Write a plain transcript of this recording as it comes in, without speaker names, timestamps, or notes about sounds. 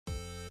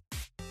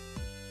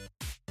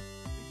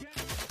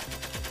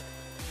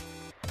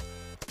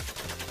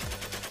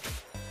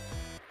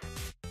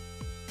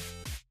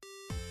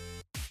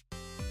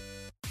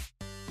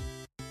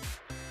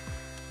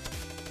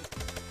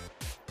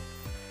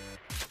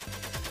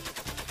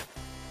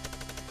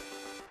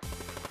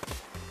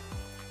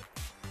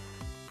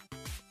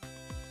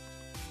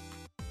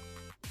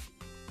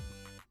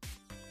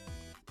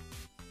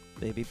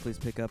Baby, please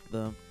pick up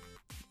the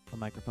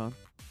microphone.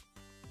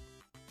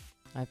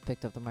 I've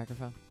picked up the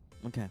microphone.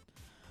 Okay.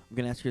 I'm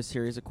going to ask you a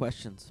series of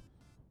questions,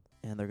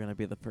 and they're going to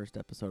be the first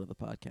episode of the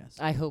podcast.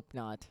 I hope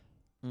not.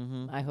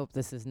 Mm-hmm. I hope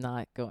this is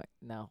not going.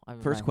 No.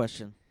 First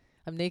question.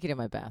 I'm naked in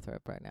my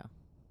bathrobe right now.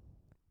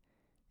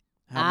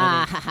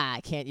 How many...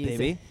 I can't use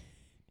Baby, it.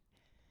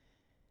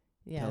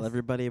 Yes. tell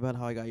everybody about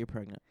how I got you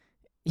pregnant.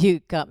 You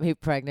got me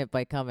pregnant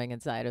by coming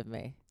inside of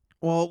me.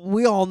 Well,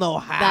 we all know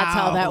how. That's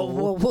how that.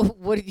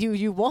 What did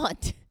you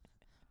want?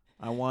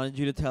 I wanted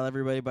you to tell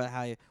everybody about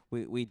how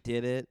we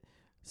did it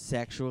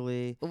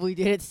sexually. We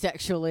did it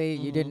sexually.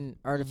 You Mhm. didn't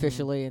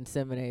artificially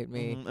inseminate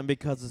me. Mhm. And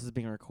because this is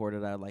being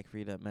recorded, I'd like for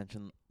you to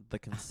mention the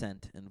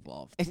consent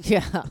involved.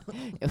 Yeah,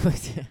 it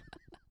was.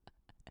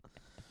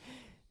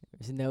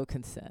 There's no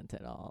consent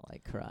at all. I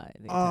cried.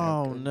 the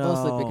entire Oh,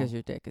 Mostly no. because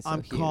your dick is so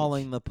I'm huge.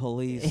 calling the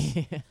police.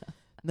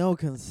 No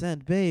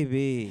consent,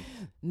 baby.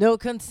 No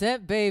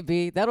consent,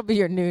 baby. That'll be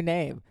your new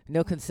name.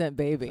 No consent,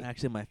 baby.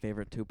 Actually, my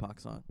favorite Tupac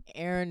song.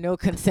 Aaron, no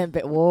consent,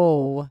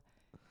 Whoa,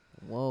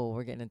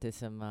 we're getting into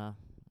some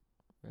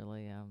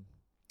really.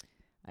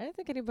 I didn't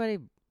think anybody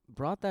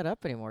brought that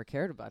up anymore.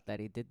 Cared about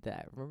that. He did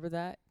that. Remember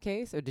that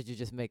case, or did you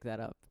just make that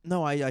up?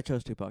 No, I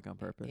chose Tupac on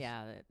purpose.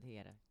 Yeah, he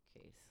had a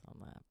case on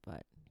that,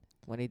 but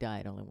when he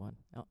died,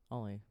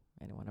 only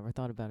anyone ever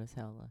thought about is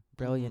how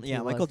brilliant. Yeah,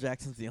 he Michael was.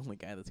 Jackson's the only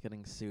guy that's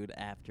getting sued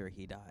after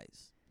he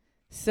dies.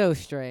 So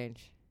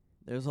strange.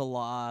 There's a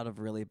lot of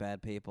really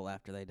bad people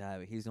after they die,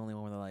 but he's the only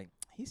one where they're like,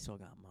 he's still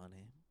got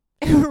money.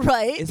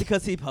 Right? Is it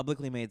because he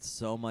publicly made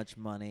so much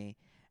money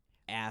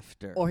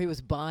after? Or he was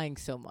buying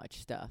so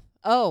much stuff.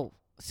 Oh,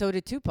 so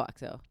did Tupac,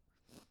 though.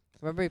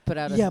 Remember he put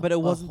out yeah, but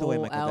it wasn't the way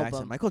whole Michael Jackson.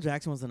 album. Michael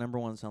Jackson was the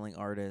 #1 selling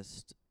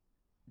artist,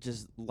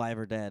 just live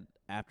or dead,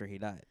 after he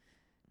died.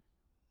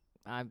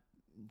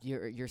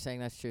 You're saying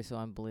that's true, so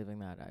I'm believing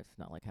that. I've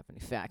not have any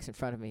facts in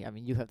front of me. I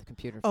mean, you have the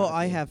computer in Oh, front of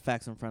I you. have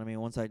facts in front of me.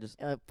 Once I just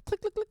Click,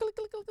 click, click, click, click,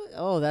 click, click.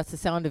 Oh, that's the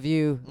sound of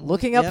you Mhm.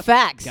 looking up Yep.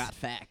 facts. got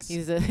facts.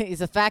 He's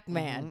a fact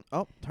man. Mhm.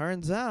 Oh,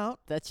 turns out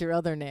That's your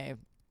other name.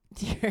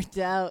 Turns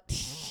out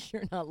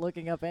you're not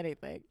looking up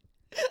anything.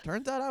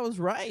 I was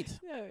right.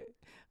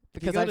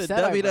 Because if you I've go to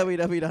said I'm right.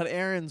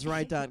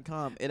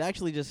 www.aaronsright.com, it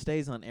actually just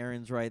stays on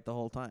Aaron's Right the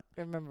whole time.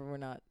 Remember, we're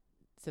not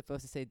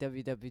supposed to say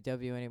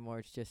www anymore.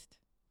 It's just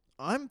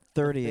I'm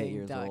 38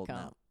 years thing.com. old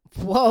now.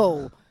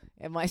 Whoa.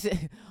 Am I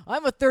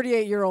I'm a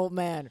 38-year-old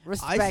man.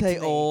 Respect I say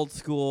me. old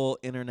school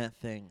internet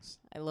things.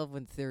 I love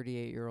when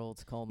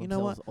 38-year-olds call You know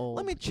themselves what? old.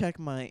 Let me check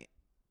my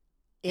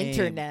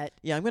Internet.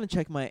 Yeah, I'm going to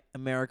check my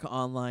America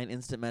Online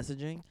instant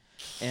messaging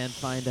and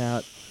find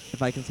out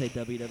if I can say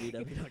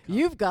www.com.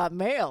 You've got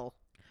mail.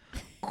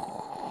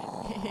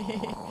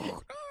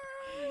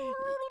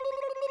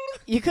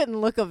 You couldn't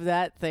look up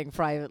that thing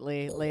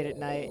privately late at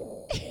night.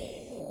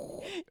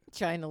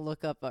 Trying to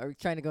look up or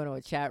trying to go into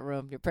a chat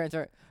room. Your parents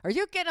are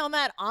you getting on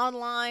that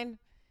online?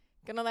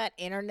 Getting on that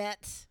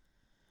internet?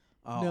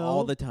 No.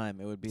 All the time.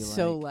 It would be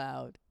So like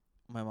loud.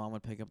 my mom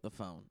would pick up the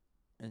phone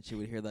and she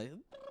would hear like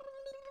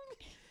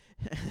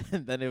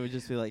and then it would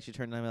just be like she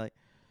turned on and be like,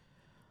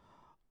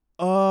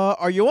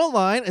 are you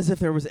online? As if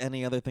there was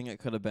any other thing it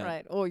could have been.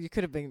 Right. Or you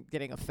could have been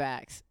getting a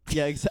fax.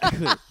 Yeah,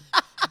 exactly.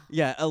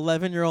 Yeah,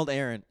 11-year-old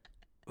Aaron,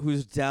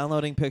 who's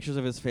downloading pictures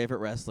of his favorite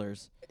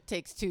wrestlers. It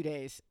takes 2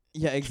 days.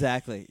 Yeah,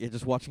 exactly. You're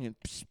just watching it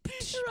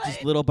just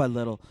Right. little by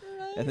little.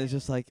 And it's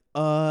just like,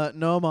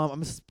 no, Mom,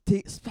 I'm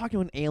talking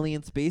to an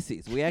alien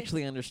species. We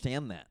actually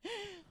understand that.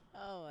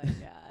 Oh, my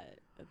God.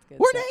 That's good.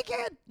 We're stuff.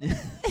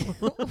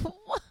 naked!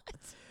 What?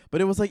 But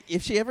it was like,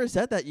 if she ever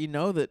said that, you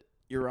know that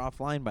you're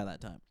offline by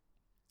that time.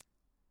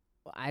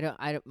 Well, I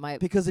don't, my,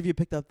 Because if you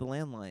picked up the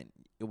landline,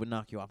 it would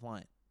knock you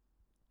offline.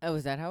 oh,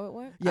 is that how it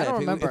went? Yeah, I don't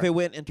remember. if it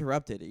went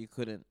interrupted, you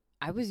couldn't.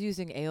 I was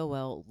using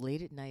AOL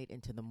late at night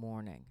into the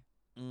morning.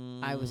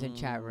 I was in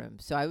chat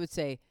rooms. So I would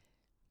say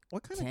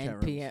What kind of 10 chat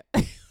rooms? p.m.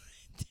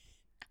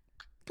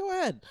 Go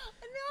ahead.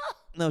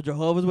 No,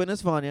 Jehovah's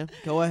Witness Vanya.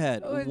 Go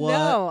ahead. Oh, What?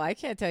 no, I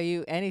can't tell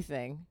you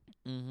anything.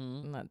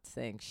 Mm-hmm. I'm not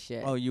saying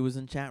shit. Oh, you was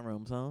in chat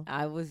rooms, huh?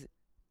 I was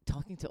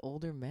talking to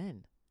older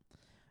men.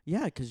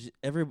 Yeah, 'cause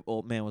every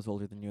old man was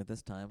older than you at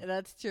this time.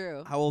 That's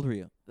true. How old were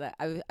you?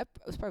 I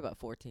was probably about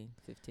 14,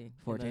 15. in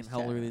 14. those How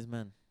old chat were rooms. these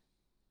men?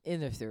 In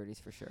their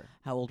 30s for sure.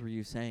 How old were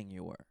you saying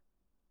you were?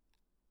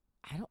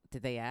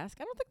 Did they ask?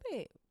 I don't think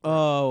they.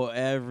 Oh,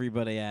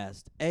 everybody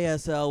asked.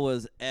 ASL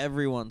was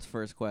everyone's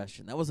first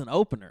question. That was an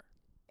opener.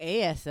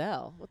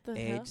 ASL. What the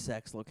hell? Age,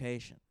 sex,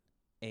 location.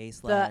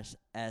 A/S/S/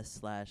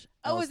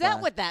 Oh, is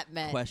that what that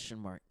meant? question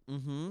mark.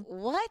 Mm-hmm.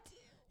 What?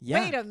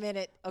 Yeah. Wait a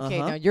minute. Okay,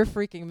 Uh-huh. now you're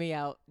freaking me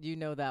out. You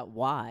know that.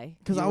 Why?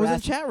 'Cause You I were was in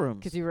asking- chat rooms.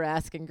 Because you were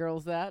asking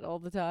girls that all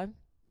the time?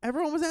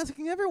 Everyone was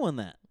asking everyone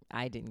that.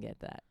 I didn't get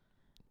that.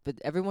 But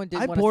everyone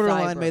did I want to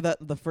borderline cyber. made that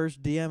the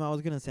first DM I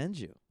was going to send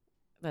you.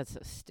 That's so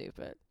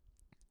stupid.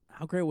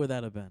 How great would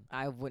that have been?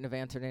 I wouldn't have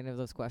answered any of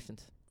those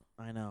questions.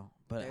 I know.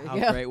 But There you how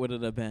go. great would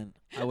it have been?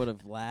 I would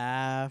have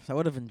laughed. I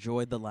would have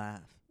enjoyed the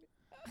laugh.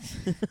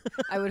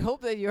 I would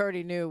hope that you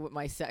already knew what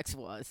my sex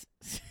was.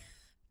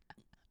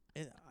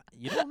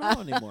 You don't know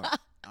anymore.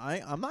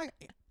 I'm not.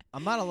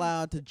 I'm not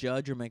allowed to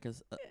judge or make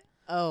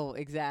Oh,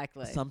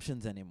 exactly.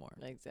 assumptions anymore.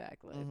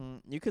 Exactly.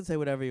 You could say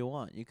whatever you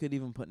want. You could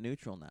even put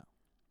neutral now.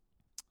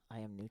 I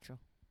am neutral.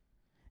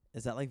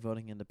 Is that like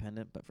voting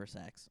independent but for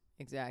sex?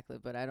 Exactly.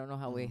 But I don't know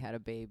how we had a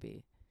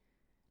baby.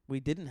 We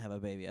didn't have a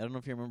baby. I don't know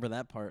if you remember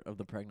that part of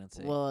the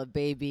pregnancy. Well, a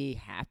baby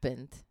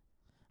happened.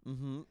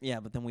 Yeah,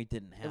 but then we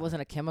didn't have It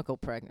wasn't a chemical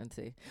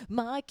pregnancy.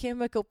 My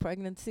chemical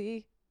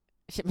pregnancy.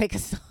 I should make a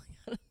song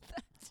out of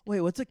that.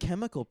 Wait, what's a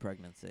chemical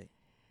pregnancy?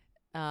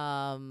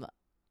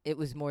 It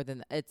was more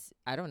than it's.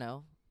 I don't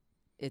know.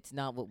 It's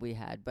not what we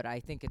had, but I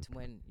think it's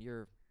when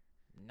your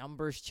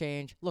numbers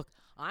change. Look,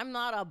 I'm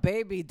not a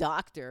baby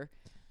doctor,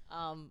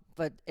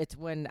 but it's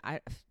when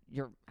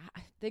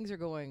things are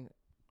going.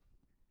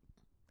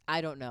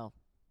 I don't know.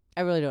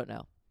 I really don't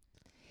know.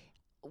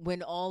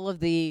 When all of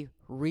the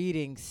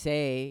readings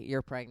say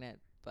you're pregnant,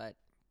 but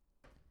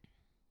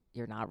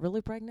you're not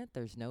really pregnant,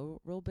 there's no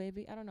real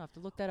baby. I don't know. I have to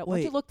look that up. Why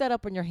don't you Wait. look that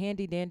up on your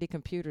handy dandy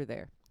computer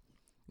there?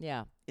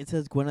 Yeah. It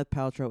says Gwyneth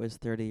Paltrow is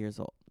 30 years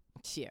old.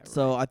 Yeah.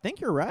 So I think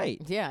you're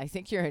right. Yeah, I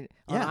think you're on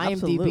Yeah,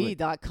 absolutely.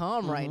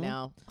 IMDb.com right Mhm.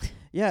 now.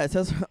 Yeah, it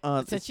says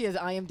Since she has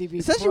IMDb.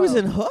 it says she was Pro.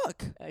 in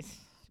Hook.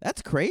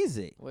 That's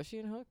crazy. Was she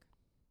in Hook?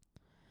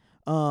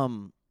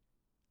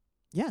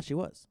 Yeah, she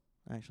was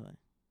actually.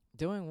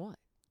 Doing what?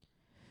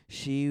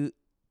 She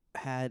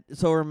had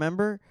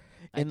remember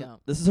I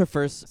don't. this is her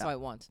first Saw it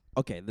once.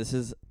 okay, this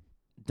is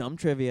dumb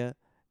trivia.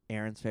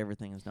 Aaron's favorite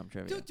thing is dumb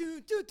trivia.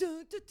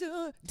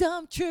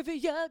 Dumb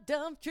trivia,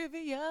 dumb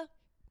trivia.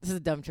 This is a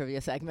dumb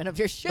trivia segment of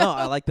your show. No,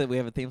 I like that we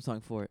have a theme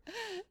song for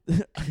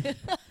it.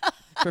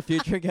 For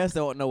future guests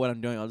that won't know what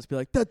I'm doing, I'll just be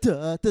like da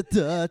da da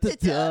da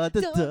da da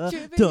da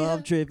da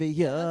dumb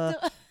trivia.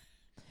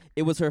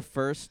 It was her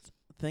first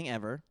thing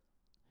ever.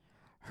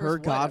 Her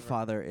First whatever.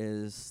 godfather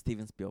is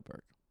Steven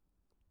Spielberg.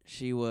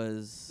 She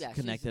was Yeah, she's-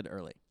 connected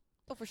early.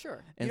 Oh, for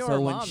sure. And You know so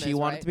her when mom she is,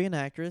 wanted right? to be an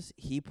actress,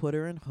 he put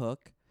her in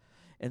Hook.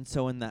 And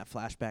so in that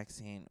flashback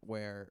scene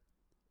where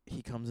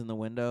he comes in the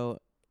window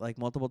like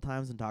multiple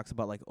times and talks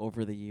about like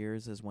over the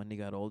years as Wendy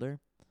got older,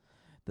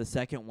 the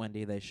second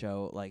Wendy they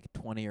show, like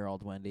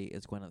 20-year-old Wendy,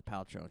 is Gwyneth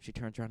Paltrow. And she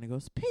turns around and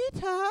goes,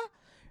 Peter!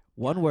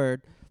 One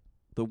word.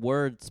 The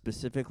word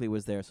specifically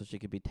was there so she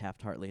could be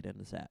Taft-Hartley'd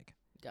into SAG.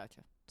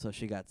 Gotcha. So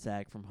she got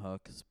SAG from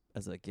Hook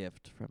as a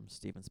gift from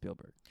Steven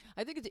Spielberg.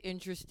 I think it's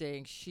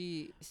interesting.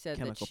 She said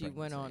Chemical that she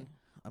went on pregnancy.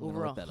 I'm gonna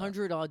over look that up.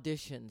 100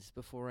 auditions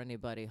before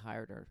anybody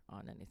hired her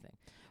on anything.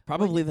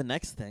 Probably the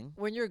next thing.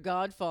 When your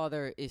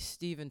godfather is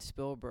Steven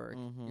Spielberg,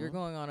 you're Mhm.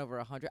 going on over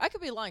 100. I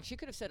could be lying. She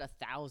could have said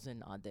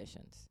 1,000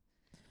 auditions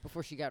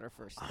before she got her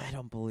first. I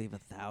don't believe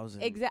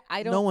 1,000.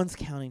 I don't. No one's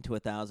counting to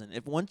 1,000.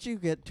 If once you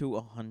get to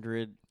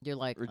 100 You're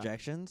like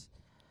rejections,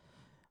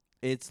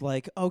 it's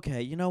like,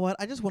 okay, you know what?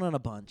 I just went on a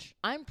bunch.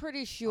 I'm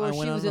pretty sure I she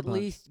went was on a at bunch.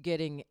 least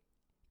getting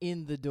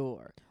in the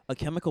door. A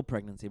chemical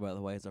pregnancy, by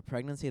the way, is a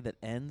pregnancy that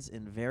ends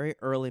in very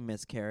early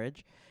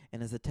miscarriage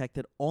and is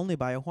detected only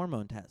by a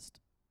hormone test.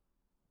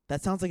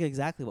 That sounds like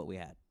exactly what we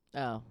had.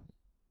 Oh.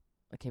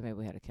 Okay, maybe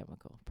we had a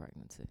chemical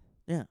pregnancy.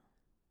 Yeah.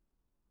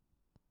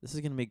 This is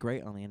going to be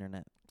great on the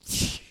internet.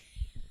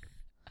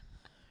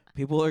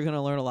 People are going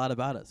to learn a lot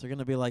about us. They're going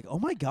to be like, oh,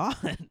 my God.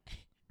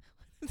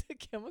 The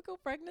chemical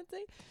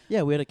pregnancy?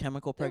 Yeah, we had a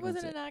chemical There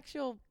pregnancy. wasn't an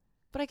actual.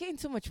 But I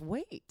gained so much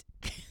weight.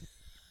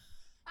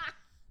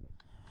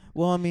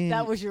 Well, I mean,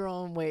 That was your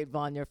own weight,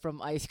 Vanya,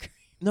 from ice cream.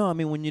 no, I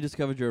mean, when you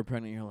discovered you were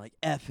pregnant, you're like,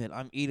 F it,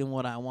 I'm eating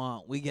what I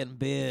want. We getting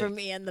big. For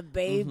me and the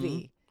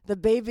baby. The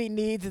baby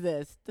needs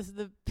this. Does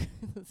the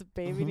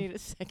baby Mhm. need a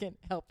second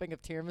helping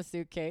of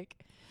tiramisu cake?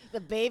 The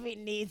baby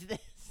needs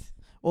this.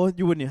 Well,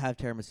 you wouldn't have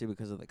tiramisu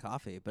because of the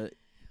coffee, but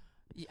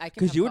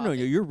because you would know,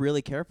 you're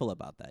really careful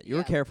about that. You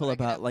were Yeah, careful but I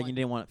could about, have like, you one.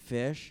 didn't want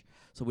fish,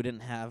 so we didn't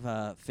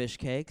have fish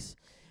cakes.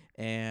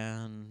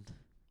 And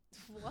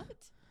What?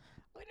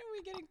 When are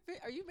we getting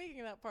are you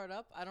making that part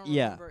up? I don't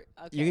Yeah. remember.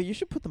 Okay. you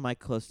should put the mic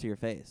close to your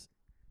face.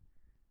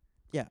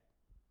 Yeah,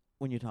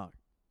 when you talk.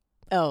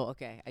 Oh,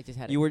 okay. I just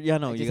had it. You I you just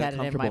got had it in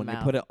my comfortable and you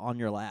mouth. put it on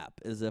your lap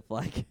as if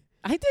like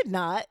I did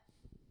not.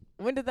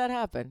 When did that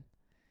happen?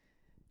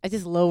 I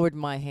just lowered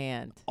my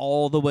hand.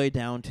 all the way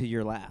down to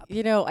your lap.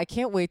 You know, I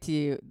can't wait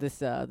till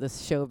this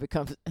show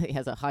becomes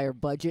has a higher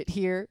budget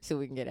here, so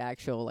we can get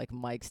actual like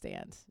mic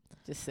stands.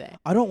 Just say.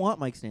 I don't want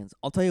mic stands.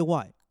 I'll tell you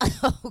why.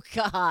 Oh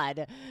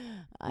God.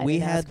 I We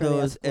didn't had ask for the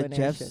those at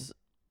explanation. Jeff's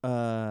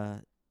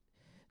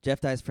Jeff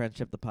Dies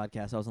Friendship, the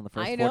podcast. I was on the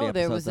first I 40 know,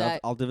 there episodes. was of.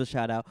 that- I'll give a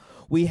shout out.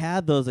 We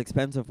had those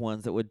expensive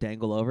ones that would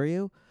dangle over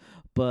you,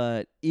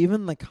 but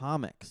even the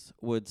comics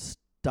would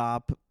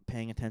stop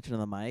paying attention to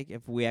the mic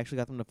if we actually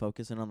got them to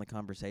focus in on the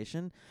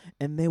conversation,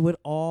 and they would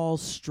all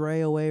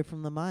stray away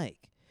from the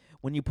mic.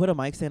 When you put a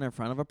mic stand in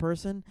front of a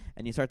person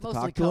and you start to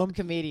Mostly talk to them,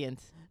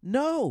 comedians.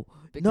 no,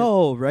 Because-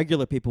 no,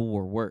 regular people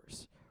were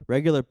worse.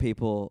 Regular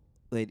people,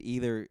 they'd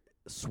either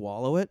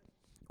swallow it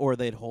or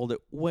they'd hold it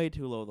way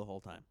too low the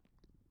whole time.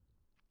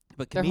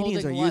 But They're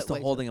comedians are holding what? used to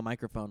Wait, holding a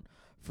microphone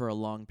for a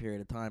long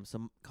period of time.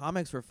 Some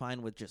comics were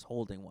fine with just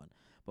holding one.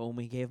 But when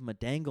we gave them a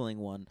dangling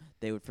one,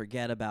 they would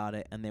forget about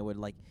it, and they would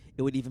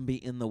it would even be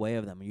in the way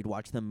of them. You'd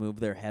watch them move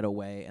their head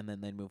away, and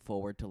then they'd move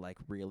forward to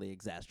really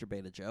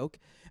exacerbate a joke.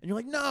 And you're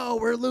like, no,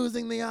 we're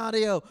losing the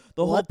audio.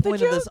 The whole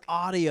point of this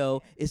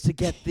audio is to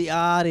get the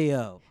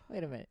audio.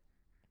 Wait a minute.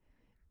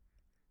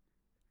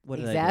 What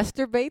did I do?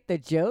 Exacerbate the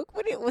joke?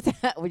 What's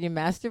that? When you're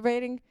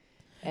masturbating?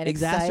 And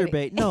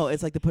Exacerbate. No,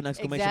 it's like to put an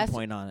exclamation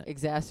point on it.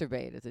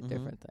 Exacerbate is a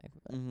different thing.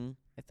 Mm-hmm.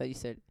 I thought you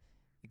said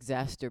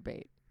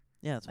exacerbate.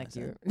 Yeah, that's what I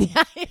said.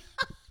 Yeah.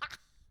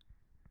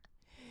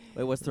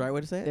 Wait, what's the right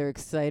way to say it?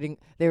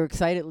 They were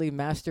excitedly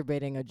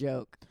masturbating a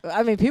joke.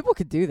 I mean, people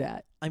could do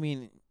that. I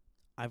mean,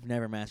 I've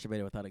never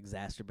masturbated without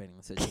exacerbating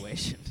the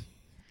situation.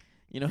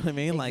 You know what I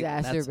mean?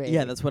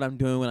 That's what I'm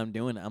doing when I'm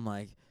doing it. I'm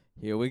like,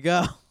 here we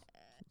go.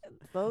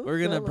 We're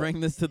going to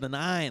bring this to the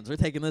 9s. We're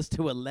taking this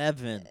to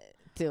 11.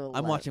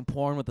 I'm watching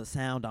porn with the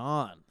sound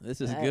on.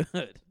 This is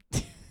good.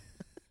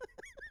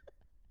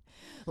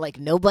 Like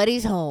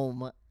nobody's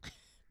home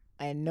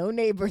and no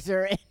neighbors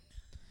are in.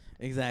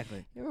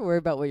 Exactly. You ever worry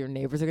about what your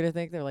neighbors are going to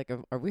think? They're like,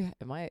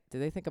 do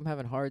they think I'm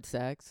having hard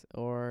sex?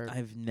 Or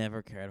I've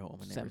never cared what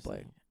my neighbors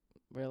think.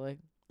 Really?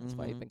 That's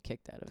why you've been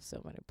kicked out of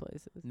so many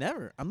places.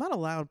 Never. I'm not a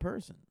loud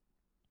person.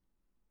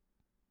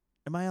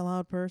 Am I a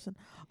loud person?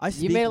 I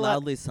speak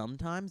loudly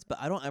sometimes, but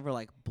I don't ever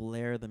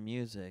blare the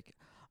music.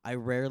 I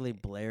rarely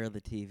blare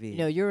the TV.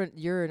 No, you're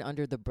an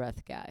under the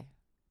breath guy.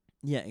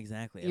 Yeah,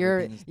 exactly. You're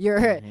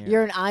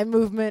an eye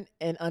movement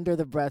and under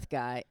the breath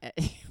guy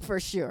for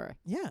sure.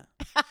 Yeah.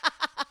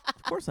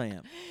 Of course I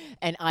am.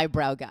 An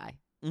eyebrow guy.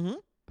 Mm-hmm.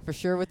 For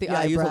sure with the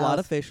eyebrows. I use a lot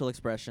of facial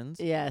expressions.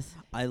 Yes.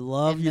 I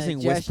love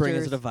using whispering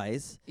as a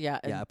device. Yeah.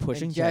 Yeah,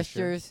 pushing and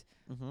gestures.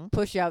 Mm-hmm.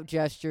 Push out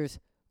gestures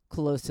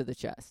close to the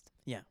chest.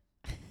 Yeah.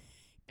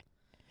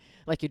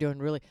 Like you're doing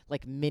really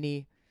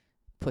mini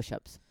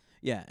push-ups.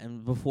 Yeah,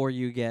 and before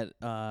you get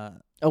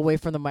away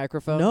from the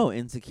microphone. No,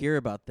 insecure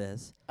about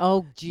this.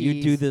 Oh, geez.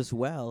 You do this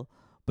well,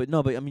 but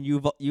I mean,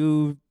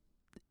 you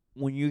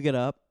when you get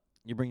up,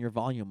 you bring your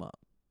volume up.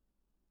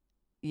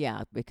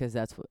 Yeah, because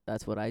that's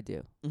what I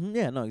do. Mm-hmm,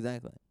 yeah, no,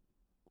 exactly.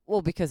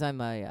 Well, because I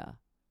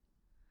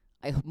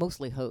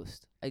mostly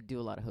host. I do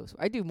a lot of host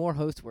work. I do more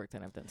host work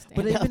than I've done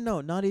stand-up.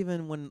 But not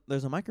even when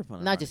there's a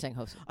microphone. Not just saying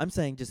host. I'm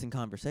saying just in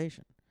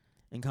conversation.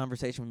 In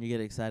conversation, when you get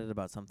excited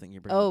about something,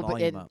 you bring the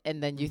volume up.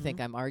 And then you think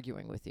I'm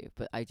arguing with you,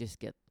 but I just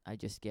get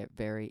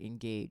very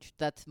engaged.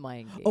 That's my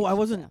engagement. Oh, I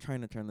wasn't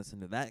trying to turn this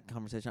into that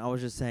conversation. I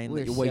was just saying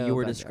that way you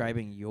were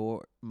describing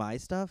my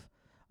stuff.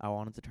 I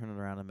wanted to turn it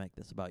around and make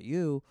this about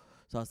you.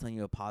 So I was telling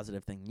you a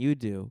positive thing you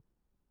do.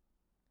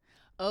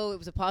 Oh, it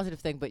was a positive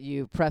thing, but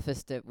you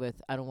prefaced it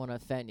with, "I don't want to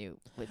offend you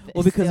with this."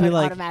 Well, because it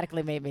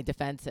automatically made me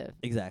defensive.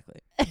 Exactly.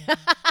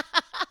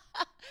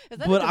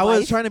 But I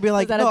was trying to be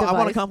like, no, I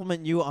want to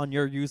compliment you on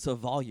your use of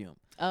volume.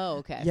 Oh,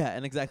 okay. Yeah,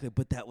 and exactly.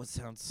 But that would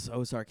sound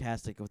so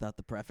sarcastic without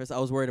the preface. I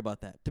was worried about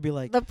that. To be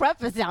like, the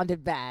preface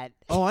sounded bad.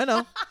 Oh, I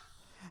know.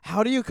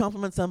 How do you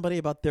compliment somebody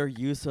about their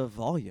use of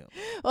volume?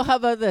 Well, how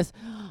about this?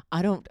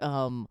 I don't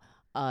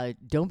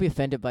be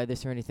offended by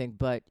this or anything,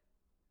 but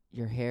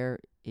your hair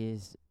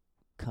is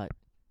cut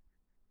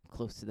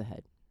close to the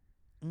head.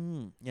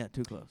 Yeah,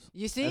 too close.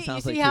 You see how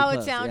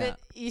it sounded? Yeah.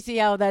 You see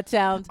how that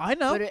sounds? I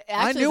know. But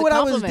I knew what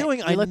I was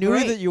doing. I knew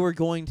great. that you were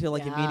going to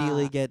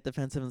immediately get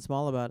defensive and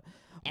small about it.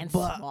 And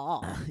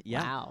small.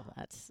 Yeah. Wow,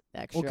 that's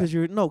extra.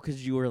 Well,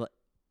 because you were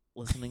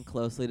listening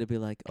closely to be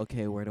like,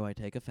 okay, where do I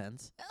take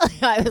offense?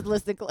 I was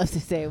listening close to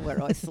say, where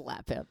do I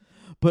slap him?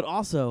 But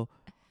also,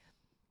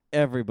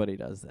 everybody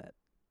does that.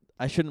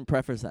 I shouldn't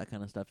preface that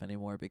kind of stuff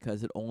anymore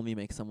because it only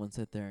makes someone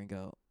sit there and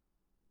go,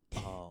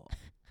 oh,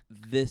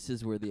 this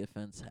is where the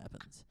offense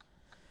happens.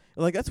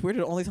 Like, that's weird.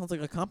 It only sounds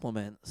like a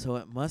compliment, so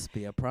it must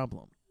be a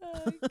problem. Oh,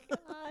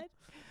 God.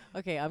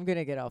 Okay, I'm going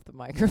to get off the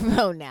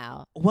microphone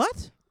now.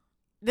 What?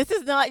 This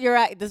is not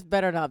this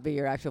better not be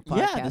your actual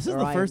podcast. Yeah, this is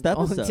the first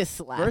episode.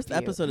 First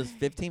episode is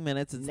 15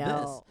 minutes. It's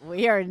no, this.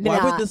 We are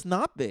not. Why would this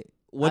not be?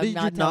 What I'm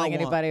not telling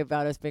anybody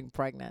about us being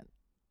pregnant.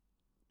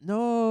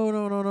 No.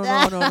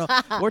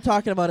 We're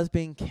talking about us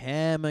being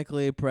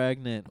chemically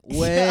pregnant.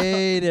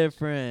 Way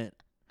different.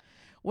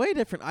 Way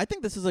different. I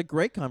think this is a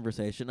great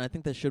conversation. I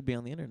think this should be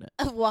on the internet.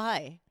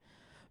 Why?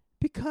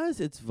 Because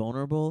it's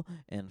vulnerable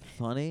and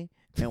funny,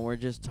 and we're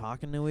just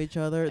talking to each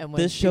other. And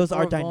this shows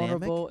our dynamic.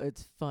 Vulnerable,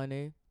 it's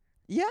funny.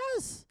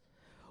 Yes.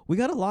 We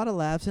got a lot of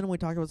laughs in, and we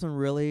talked about some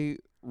really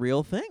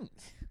real things.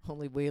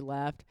 Only we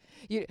laughed.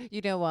 You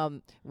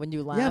know, when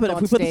you laugh. Yeah, but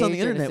if we put this on the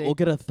internet, we'll we'll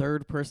get a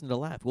third person to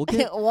laugh. We'll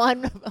get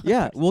one.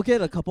 Yeah, we'll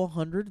get a couple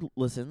hundred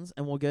listens,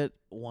 and we'll get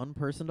one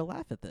person to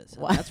laugh at this.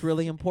 And that's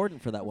really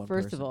important for that one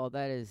person. First of all,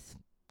 that is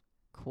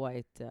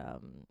quite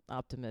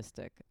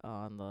optimistic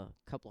on the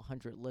couple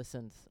hundred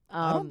listens.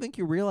 I don't think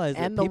you realize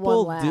that and the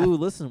people one do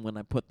listen when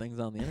I put things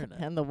on the internet.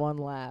 And the one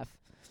laugh.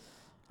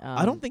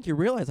 I don't think you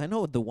realize. I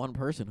know the one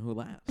person who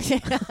laughs.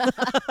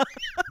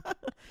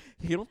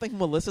 You don't think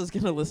Melissa's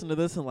going to listen to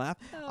this and laugh?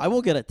 Oh. I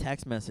will get a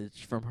text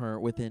message from her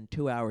within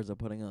 2 hours of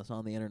putting us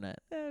on the internet.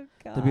 Oh,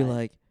 God. To be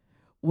like,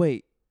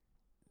 wait,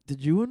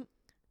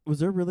 was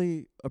there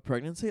really a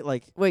pregnancy?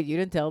 Like, wait, you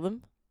didn't tell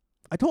them?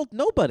 I told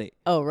nobody.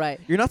 Oh, right.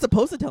 You're not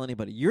supposed to tell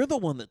anybody. You're the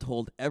one that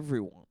told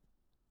everyone.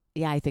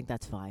 Yeah, I think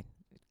that's fine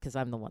because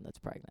I'm the one that's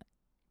pregnant.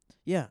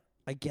 Yeah,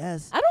 I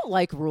guess. I don't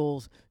like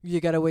rules.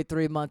 You got to wait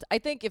 3 months. I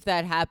think if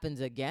that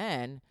happens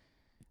again,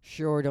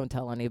 sure, don't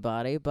tell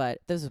anybody. But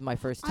this is my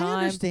first time.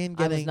 I understand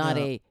I getting. was not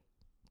a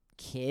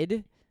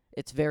kid.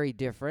 It's very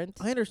different.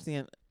 I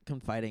understand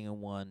confiding in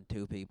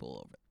 1-2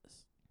 people over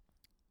this,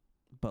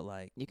 but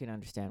like, You can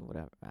understand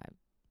whatever. but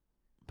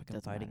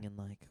Doesn't confiding matter.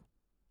 in like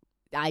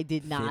I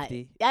did not.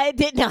 50? I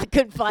did not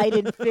confide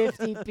in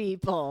 50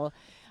 people.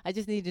 I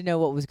just need to know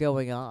what was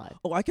going on.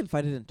 Oh, I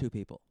confided in 2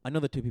 people. I know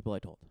the 2 people I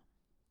told.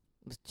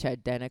 Was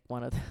Chad Denick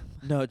one of them?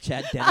 No,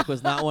 Chad Denick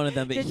was not one of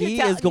them, but Did you he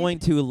tell- is going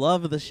to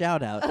love the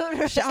shout out.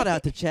 Oh, Shout out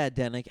right. to Chad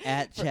Denick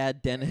at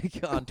Chad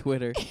Denick on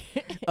Twitter.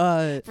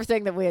 For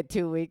saying that we had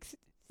 2 weeks.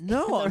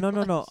 No.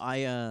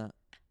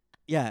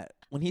 Yeah,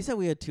 when he said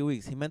we had 2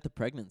 weeks, he meant the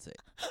pregnancy.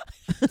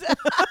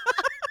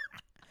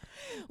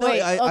 No,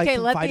 Wait, I okay,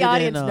 let the confided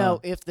audience in, know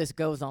if this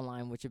goes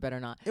online, which you better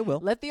not. It will.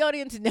 Let the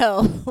audience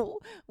know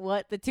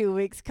what the 2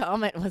 weeks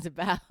comment was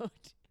about.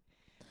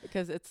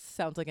 Because it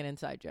sounds like an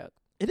inside joke.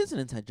 It is an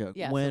inside joke.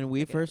 Yeah, so When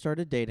we okay. first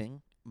started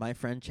dating, my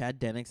friend Chad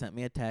Denick sent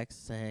me a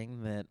text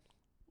saying that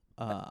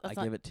I that's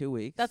not- give it 2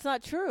 weeks. That's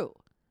not true.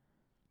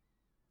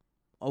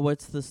 Oh,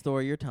 what's the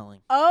story you're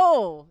telling?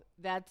 Oh,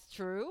 that's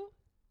true?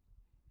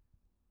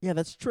 Yeah,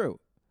 that's true.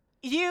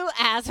 You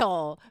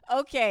asshole.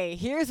 Okay,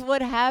 here's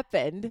what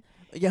happened.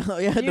 Yeah,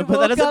 You but that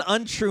woke doesn't up-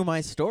 untrue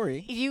my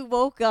story. You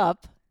woke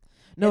up.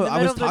 No, in the I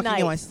middle was of the talking in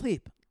night. my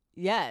sleep.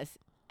 Yes.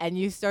 And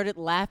you started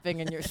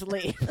laughing in your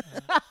sleep.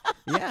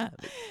 Yeah.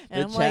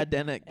 And the I'm Chad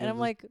like, Denick. and I'm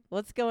like,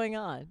 what's going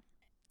on?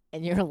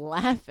 And you're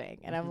laughing.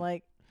 And I'm Mhm.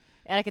 like,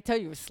 and I could tell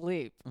you were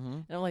asleep. mm-hmm.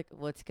 And I'm like,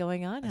 what's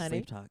going on, honey?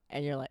 sleep talk.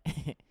 And you're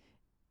like,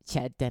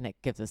 Chad Denick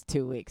gives us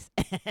 2 weeks.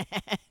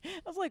 I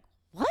was like,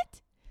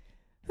 what?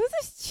 Who's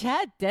this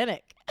Chad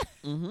Denick?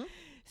 Mm-hmm.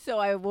 So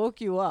I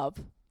woke you up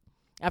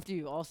after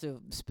you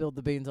also spilled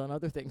the beans on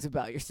other things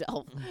about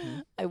yourself. Mm-hmm.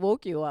 I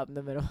woke you up in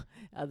the middle.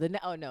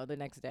 The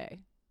next day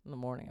in the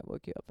morning, I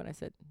woke you up and I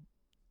said,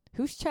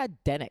 "Who's Chad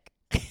Denick?"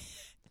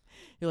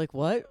 You're like,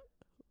 "What?"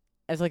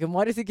 I was like, "And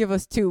why does he give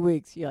us 2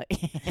 weeks?" You're like,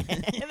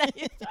 and then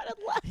you started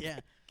laughing. Yeah,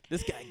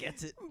 this guy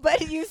gets it.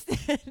 But you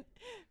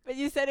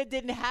said it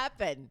didn't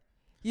happen.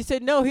 You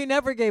said no, he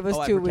never gave us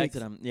Oh, 2 I weeks.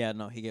 protected him. Yeah,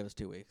 no, he gave us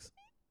 2 weeks.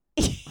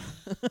 What is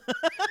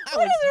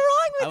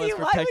wrong I with was you?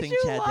 Why would protecting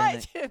you Chad lie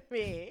Denick. to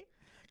me?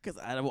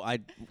 Because I didn't I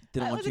want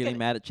you wasn't getting gonna-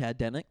 mad at Chad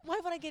Denick. Why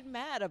would I get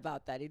mad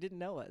about that? He didn't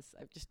know us.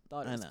 I just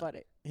thought it I was know.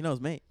 funny. He knows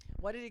me.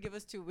 Why did he give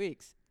us 2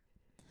 weeks?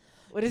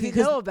 What does he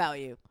Because- know about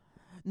you?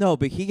 No,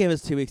 but he gave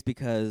us 2 weeks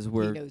because He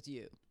we're knows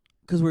you.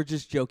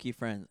 just jokey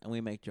friends and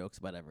we make jokes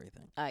about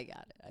everything. I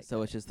got it.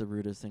 So it's just the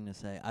rudest thing to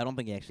say. I don't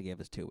think he actually gave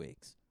us 2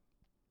 weeks.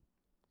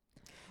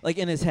 Like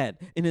in his head,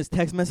 in his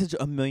text message,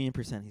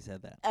 1,000,000% he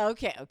said that.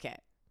 Okay.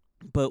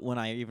 But when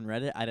I even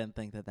read it, I didn't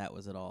think that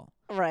was at all.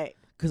 Right.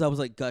 Because I was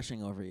like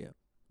gushing over you.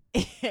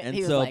 and And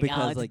he was so like,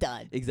 because oh, it's like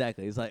done.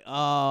 exactly, he's like,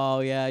 oh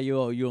yeah,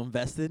 you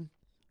invested.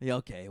 Yeah,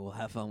 okay, we'll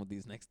have fun with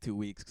these next 2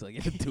 weeks because I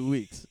gave it 2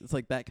 weeks. It's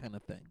like that kind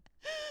of thing.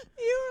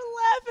 You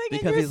were laughing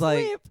Because in your he's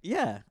sleep. like,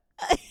 yeah,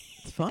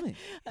 it's funny.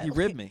 He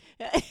ribbed me.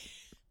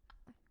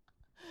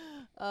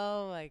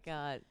 Oh my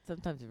God!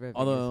 Sometimes ribbing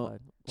Although, is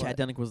fun. Chad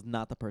Denick was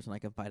not the person I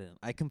confided in.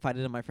 I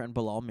confided in my friend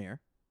Bilal Mir.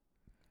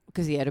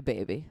 Because he had a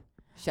baby.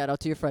 Shout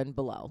out to your friend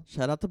Bilal.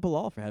 Shout out to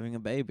Bilal for having a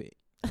baby.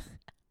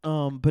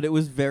 But it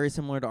was very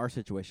similar to our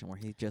situation where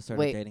he just started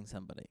Wait. dating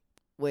somebody.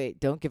 Wait,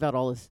 don't give out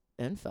all this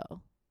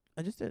info.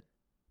 I just did.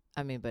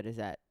 I mean, but is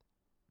that?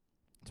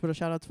 That's what a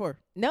shout out's for.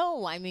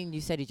 No, I mean,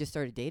 you said he just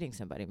started dating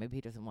somebody. Maybe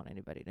he doesn't want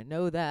anybody to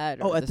know that.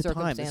 Or Oh, at the time.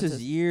 This circumstances.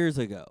 is years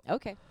ago.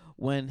 Okay.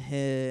 When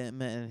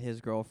him and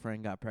his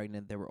girlfriend got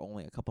pregnant, they were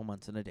only a couple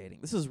months into dating.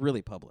 This is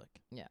really public.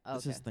 Yeah.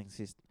 This Okay. is things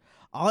he's.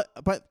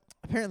 But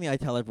apparently, I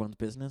tell everyone's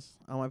business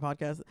on my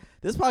podcast.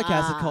 This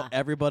podcast is called Ah.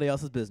 Everybody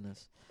Else's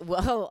Business.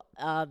 Well,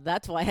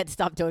 that's why I had to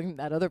stop doing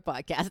that other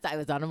podcast I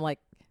was on. I'm like,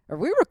 are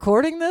we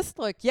recording this?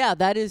 Like, yeah,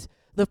 that is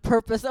the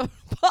purpose of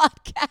a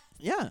podcast.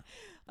 Yeah.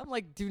 I'm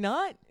like, do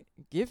not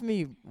give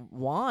me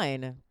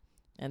wine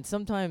and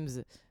sometimes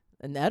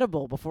an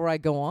edible before I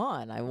go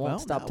on. I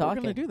won't stop We're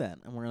talking. gonna do that,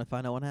 and we're gonna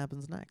find out what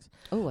happens next.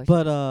 Oh,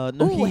 But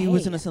no, Ooh, he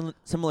was in hey. a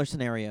similar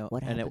scenario,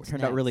 What and it happens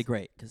turned out really next?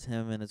 great because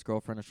him and his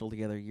girlfriend are still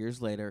together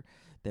years later.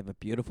 They have a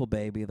beautiful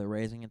baby. They're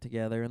raising it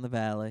together in the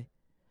valley.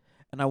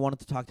 And I wanted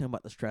to talk to him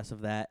about the stress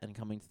of that and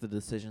coming to the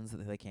decisions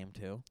that they came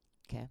to.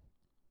 'Kay.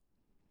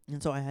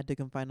 And so I had to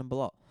confide in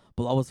Bilal.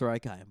 Bilal was the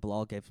right guy, and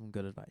Bilal gave some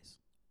good advice.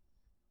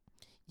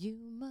 You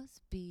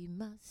must be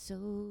my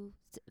soul.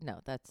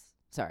 No, that's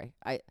sorry.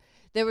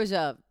 There was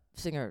a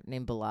singer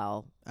named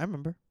Bilal, I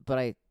remember. but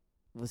I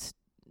was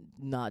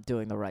not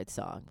doing the right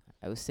song.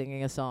 I was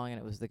singing a song and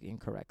it was the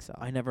incorrect song.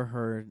 I never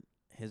heard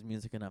his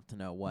music enough to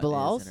know what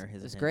Bilal's is in or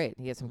his. is great.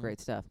 He had some Mhm. great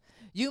stuff.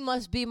 You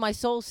must be my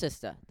soul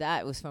sister.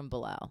 That was from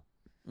Bilal.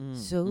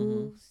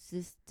 Soul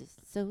sister,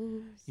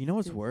 soul. You know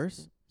what's sister,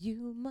 worse?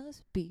 You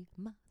must be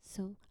my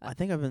soul. I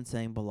think I've been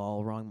saying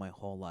Bilal wrong my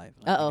whole life.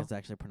 I Uh-oh. think it's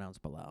actually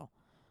pronounced Bilal.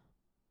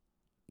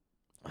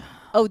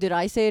 Oh, did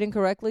I say it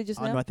incorrectly just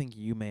now? No, I think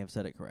you may have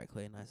said it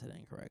correctly, and I said it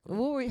incorrectly.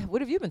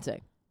 What have you been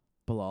saying?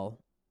 Bilal.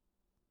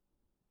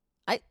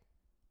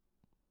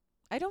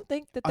 I don't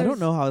think that I there's... don't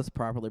know how it's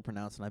properly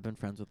pronounced, and I've been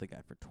friends with the guy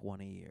for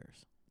 20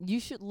 years. You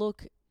should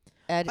look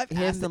at I've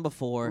him asked him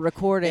before,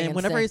 recording and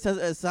whenever say, he says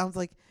it, it sounds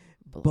like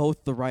Bilal.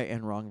 both the right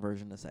and wrong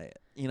version to say it.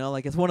 You know,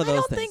 like it's one of I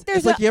those don't things. think there's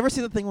It's like a- you ever see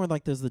the thing where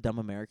like there's the dumb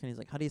American? He's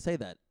like, "How do you say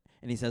that?"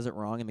 And he says it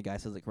wrong, and the guy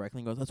says it correctly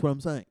and goes, "That's what I'm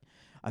saying."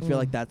 I feel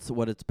like that's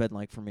what it's been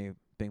like for me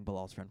being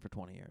Bilal's friend for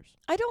 20 years.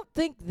 I don't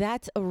think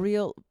that's a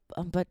real...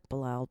 but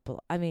Bilal,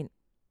 I mean,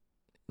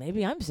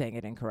 maybe I'm saying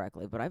it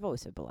incorrectly, but I've always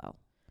said Bilal.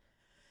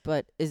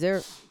 But is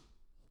there...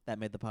 That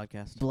made the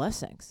podcast.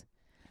 Blessings.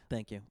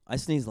 Thank you. I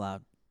sneeze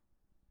loud.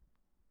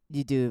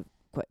 You do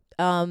quite...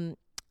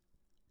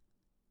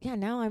 yeah,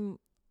 now I'm...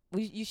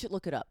 you should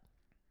look it up.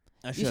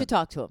 I You should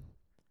talk to him.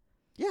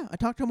 Yeah, I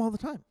talk to him all the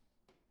time.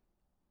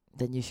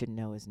 Then you should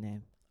know his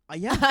name.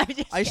 Yeah, I'm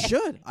just I kidding.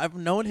 should. I've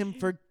known him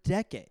for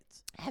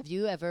decades. Have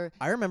you ever...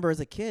 I remember as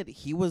a kid,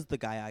 he was the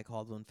guy I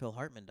called when Phil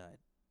Hartman died.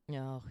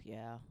 Oh,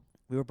 yeah.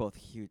 We were both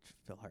huge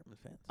Phil Hartman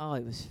fans. Oh,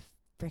 he was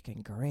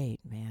freaking great,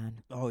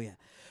 man. Oh, yeah.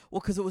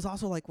 Well, 'cause it was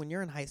also like when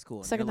you're in high school.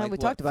 and Second you're time like,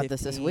 we talked what, about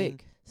this 15,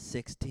 week.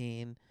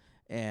 16,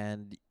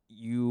 and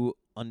you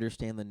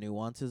understand the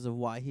nuances of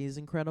why he's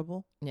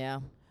incredible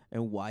Yeah.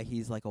 and why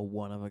he's like a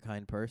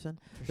one-of-a-kind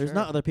person. For There's sure.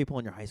 not other people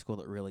in your high school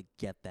that really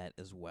get that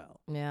as well.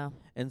 Yeah.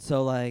 And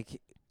so,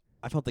 like,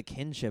 I felt the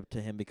kinship to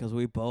him because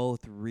we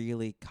both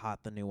really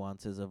caught the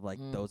nuances of, like,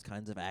 Mm. those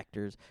kinds of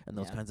actors and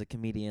those Yeah. kinds of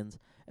comedians.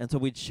 And so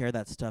we'd share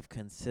that stuff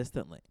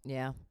consistently.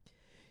 Yeah.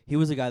 He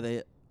was a guy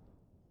that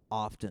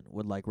often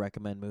would, like,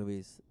 recommend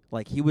movies.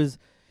 Like, he's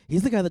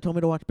the guy that told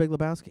me to watch Big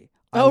Lebowski.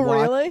 Oh,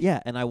 really? Yeah,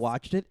 and I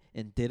watched it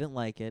and didn't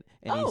like it.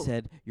 And Oh. he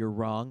said, "You're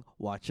wrong.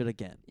 Watch it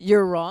again."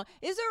 You're wrong.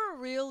 Is there a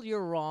real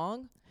you're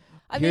wrong?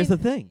 I Here's mean,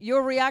 the thing.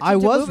 your reaction I to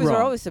was movies wrong.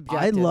 are always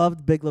subjective. I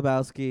loved Big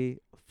Lebowski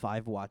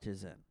 5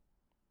 watches in.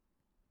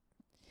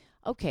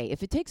 Okay,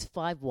 if it takes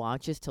 5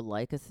 watches to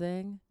like a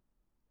thing,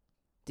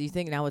 do you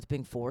think now it's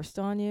being forced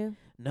on you?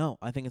 No,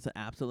 I think it's an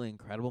absolutely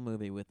incredible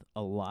movie with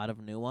a lot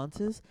of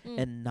nuances Mm.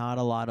 and not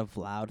a lot of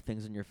loud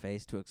things in your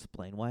face to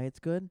explain why it's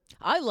good.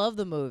 I love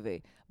the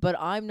movie, but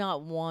I'm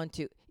not one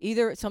to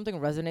either something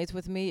resonates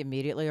with me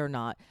immediately or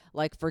not.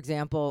 Like, for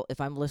example,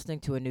 if I'm listening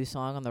to a new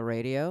song on the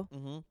radio,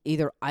 Mm-hmm.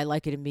 either I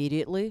like it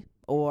immediately,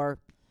 or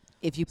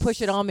if you push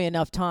it on me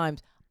enough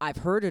times, I've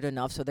heard it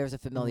enough, so there's a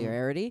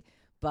familiarity,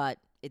 but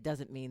it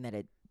doesn't mean that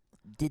it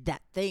did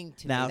that thing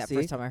to Now, me that see,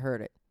 first time I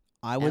heard it.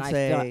 I would and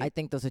say, I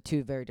think those are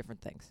two very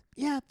different things.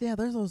 yeah,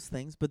 there's those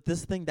things, but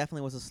this thing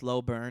definitely was a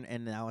slow burn,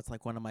 and now it's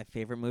like one of my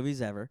favorite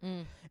movies ever.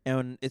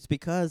 And it's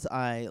because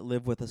I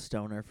lived with a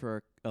stoner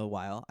for a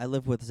while. I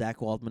lived with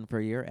Zach Waldman for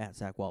a year, at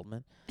Zach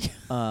Waldman.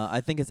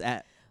 I think it's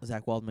at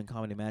Zach Waldman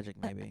Comedy Magic,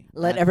 maybe.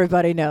 Let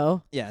everybody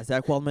know. Yeah,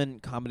 Zach Waldman,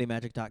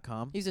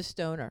 comedymagic.com. He's a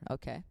stoner.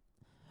 Okay.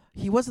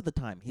 He was at the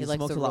time. He He likes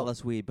smokes to a lot roll.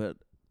 less weed, but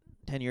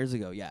 10 years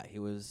ago, yeah, he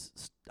was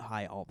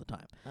high all the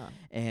time. Oh.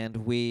 And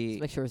Let's we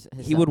make sure his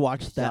he would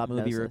watch his that job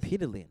movie knows this.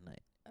 repeatedly at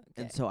night.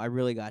 Okay. And so I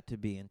really got to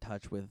be in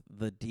touch with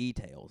the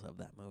details of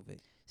that movie.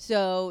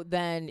 So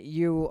then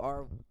you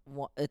are,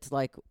 it's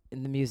like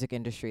in the music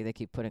industry, they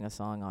keep putting a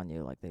song on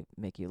you, like they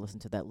make you listen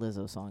to that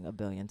Lizzo song a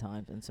billion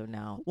times. And so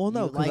now, Well,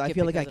 no, you because like I it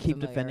feel like I because of keep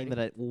defending that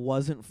familiarity. it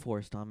wasn't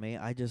forced on me.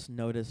 I just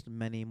noticed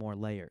many more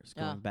layers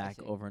Ah, going I back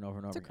see. over and over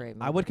and It's a over. great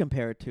I would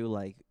compare it to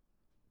like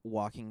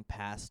walking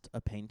past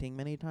a painting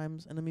many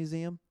times in a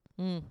museum,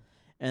 Mm.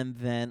 and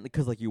then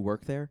because like you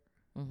work there,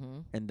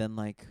 Mm-hmm. and then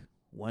like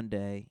one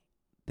day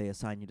they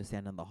assign you to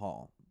stand in the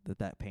hall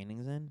that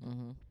painting's in,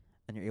 Mm-hmm.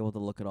 and you're able to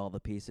look at all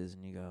the pieces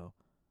and you go,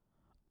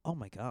 "Oh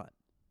my god,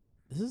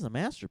 this is a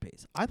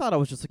masterpiece." I thought I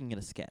was just looking at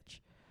a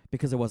sketch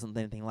because there wasn't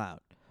anything loud.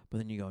 But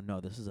then you go,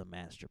 "No, this is a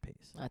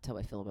masterpiece." That's how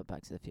I feel about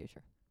Back to the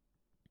Future.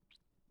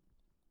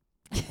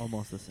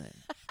 Almost the same.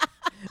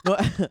 No,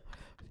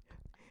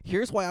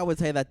 here's why I would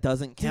say that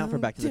doesn't count for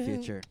Back to the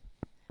Future.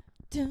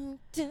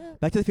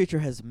 Back to the Future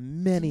has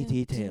many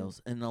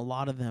details, and a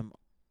lot of them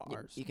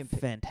are you can pick-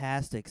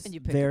 fantastic. and you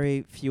pick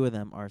Very few of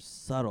them are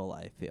subtle,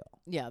 I feel.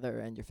 Yeah,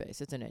 they're in your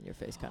face. It's an in your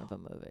face kind of a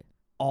movie.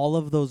 All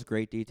of those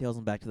great details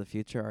in Back to the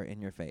Future are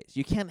in your face.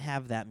 You can't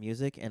have that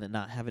music and it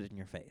not have it in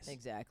your face.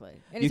 Exactly.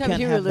 Anytime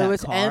can't Huey have that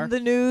Lewis car. and the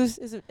news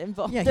is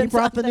involved. Yeah, in he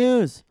brought the something,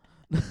 news.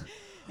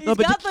 He's No,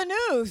 but got the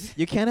news.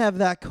 You can't have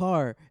that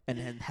car and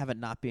have it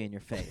not be in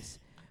your face.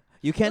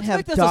 You can't Let's have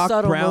make this a Doc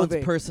subtle Brown's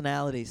movie.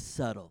 personality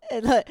subtle.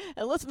 And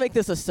let's make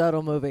this a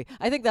subtle movie.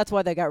 I think that's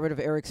why they got rid of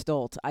Eric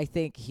Stoltz. I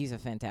think he's a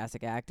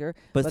fantastic actor.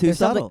 But too there's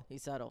something- subtle.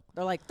 He's subtle.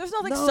 They're like, there's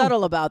nothing No.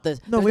 subtle about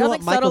this. No, there's we nothing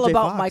want Michael subtle J.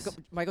 about Fox.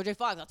 Michael J.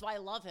 Fox. That's why I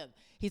love him.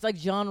 He's like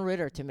John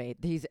Ritter to me.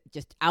 He's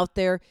just out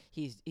there.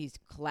 He's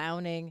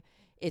clowning.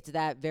 It's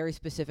that very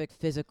specific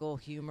physical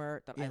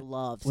humor that I Yeah.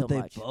 love What so they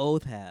much.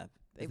 both have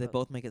They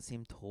both make it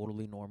seem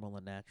totally normal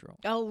and natural.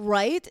 Oh,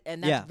 right,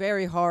 and that's Yeah.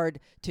 very hard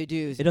to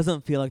do. It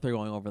doesn't feel like they're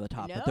going over the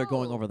top, but they're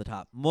going No. over the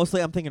top.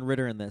 Mostly, I'm thinking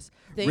Ritter in this.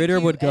 Thank Ritter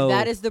you, would go and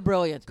that is the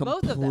brilliance.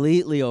 Both of them.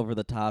 completely over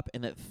the top,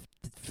 and it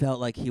felt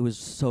like he was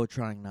so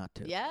trying not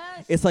to.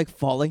 Yes. It's like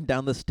falling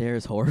down the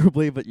stairs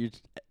horribly, but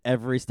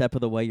every step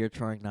of the way you're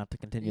trying not to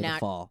continue to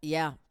fall.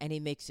 Yeah, and he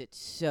makes it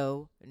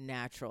so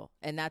natural,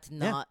 and that's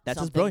not that's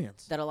his something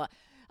brilliance. that a lot.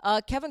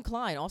 Kevin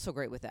Kline also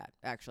great with that.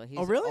 Actually,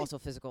 he's really? also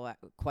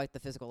quite the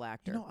physical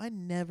actor. You know, I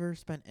never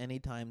spent any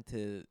time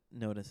to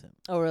notice him.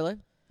 Oh, really?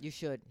 You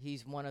should.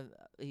 He's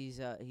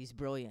he's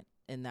brilliant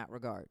in that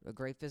regard. A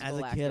great physical As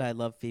a actor. kid, I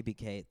loved Phoebe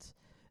Cates,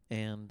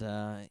 and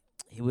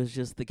he was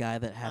just the guy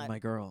that had my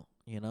girl.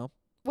 You know,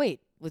 Wait,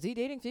 was he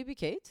dating Phoebe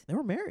Cates? they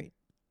were married.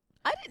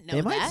 I didn't know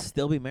They that. might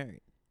still be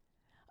married.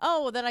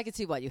 Oh, well, then I could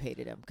see why you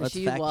hated him because Let's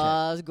she fact check.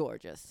 was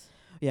gorgeous.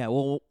 Yeah,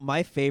 well,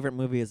 my favorite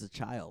movie as a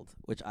child,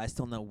 which I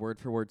still know word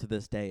for word to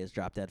this day, is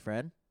Drop Dead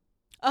Fred.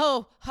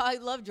 Oh, I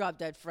love Drop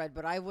Dead Fred,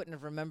 but I wouldn't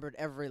have remembered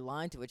every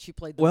line to it. She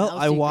played the Well,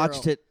 mousy I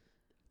watched girl. it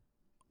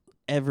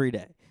every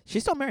day.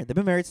 She's still married. They've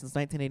been married since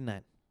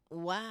 1989.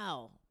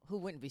 Wow. Who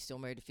wouldn't be still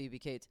married to Phoebe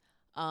Cates?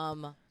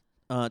 To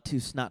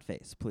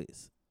Snotface,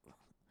 please.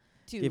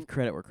 Give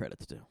credit where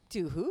credit's due.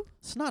 To who?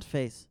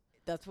 Snotface.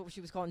 That's what she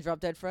was calling Drop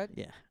Dead Fred?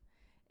 Yeah.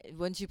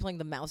 Wasn't she playing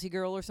the mousy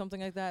girl or something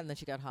like that, and then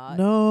she got hot?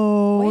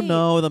 No, Wait.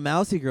 no. The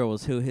mousy girl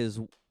was who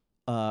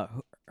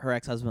her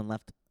ex-husband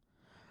left.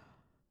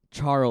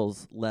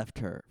 Charles left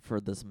her for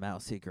this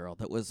mousy girl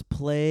that was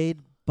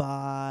played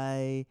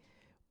by.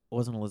 It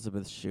wasn't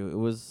Elizabeth Shue. It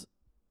was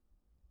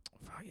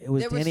There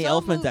was Danny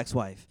some Elfman's mov-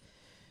 ex-wife.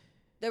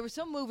 There was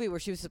some movie where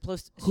she was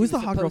supposed to... Who's the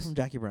hot girl from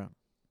Jackie Brown?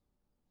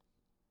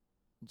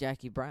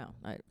 Jackie Brown.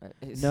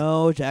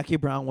 No, Jackie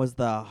Brown was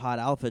the hot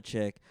alpha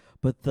chick,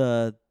 but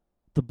the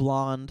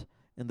blonde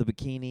in the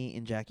bikini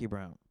in Jackie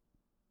Brown.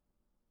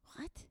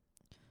 What?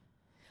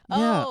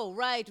 Yeah. Oh,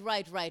 right.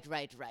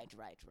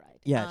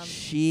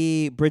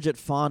 Yeah, Bridget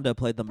Fonda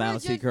played the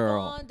mousy Bridget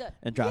girl Fonda.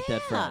 and Drop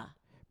Dead Fred. Yeah.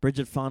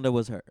 Bridget Fonda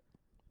was her,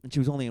 and she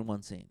was only in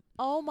one scene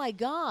Oh, my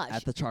gosh.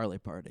 at the Charlie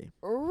party,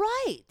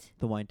 Right.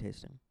 the wine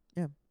tasting.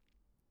 Yeah,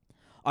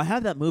 I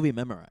have that movie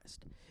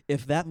memorized.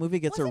 If that movie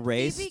gets Wasn't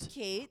erased, Phoebe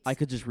Cates? I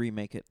could just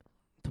remake it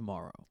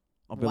tomorrow.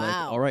 I'll be like,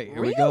 Wow, all right,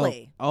 here we go.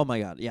 really? Oh my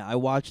god, yeah, I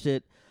watched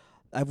it.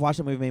 I've watched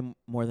the movie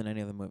more than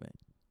any other movie.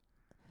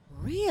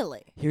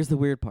 Really? Here's the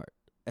weird part.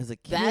 As a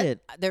kid,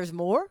 There's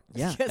more?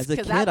 yeah, 'Cause- as a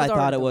 'cause kid, that I was thought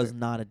already it was weird.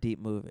 not a deep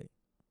movie.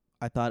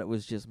 I thought it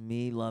was just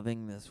me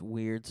loving this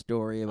weird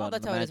story about an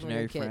that's how it is when you're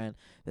a imaginary kid. friend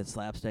that's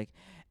slapstick.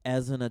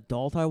 As an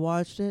adult, I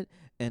watched it,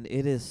 and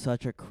it is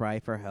such a cry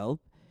for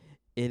help.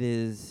 It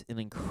is an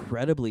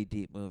incredibly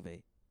deep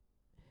movie.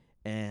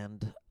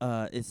 And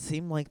it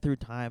seemed like through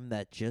time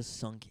that just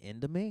sunk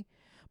into me.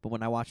 But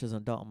when I watched as an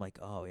adult, I'm like,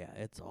 oh, yeah,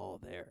 it's all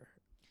there.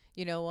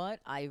 You know what?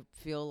 I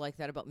feel like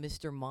that about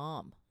Mr.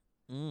 Mom.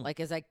 Mm. Like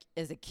as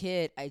a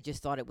kid, I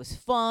just thought it was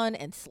fun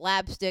and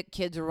slapstick.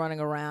 Kids are running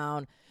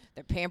around.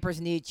 Their Pampers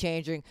need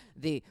changing.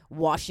 The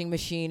washing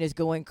machine is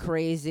going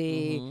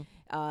crazy. Mhm.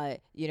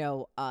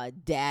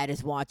 Dad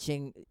is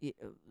watching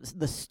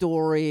the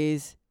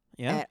stories.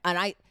 Yeah. And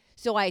I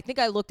think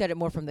I looked at it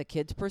more from the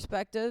kid's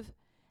perspective.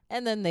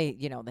 And then they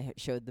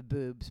showed the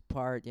boobs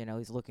part.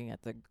 He's looking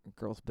at the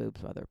girl's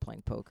boobs while they're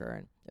playing poker.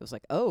 And it was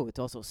like, oh, it's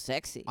also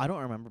sexy. I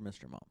don't remember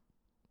Mr. Mom.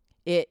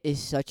 It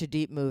is such a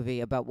deep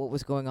movie about what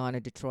was going on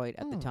in Detroit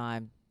at the Hmm.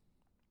 time.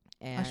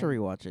 And I should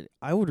rewatch it.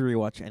 I would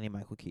rewatch any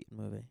Michael Keaton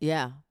movie.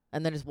 yeah.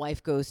 And then his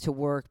wife goes to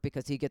work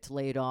because he gets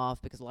laid off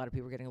because a lot of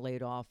people are getting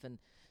laid off in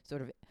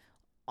sort of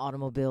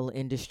automobile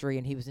industry,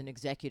 and he was an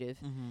executive.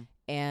 Mm-hmm.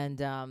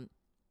 And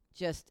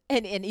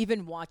and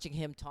even watching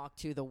him talk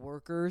to the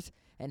workers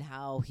and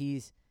how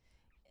he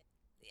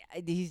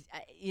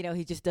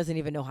just doesn't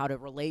even know how to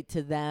relate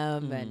to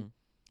them, and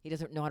he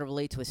doesn't know how to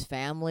relate to his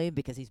family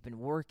because he's been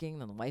working.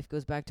 Then the wife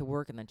goes back to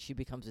work, and then she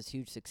becomes this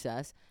huge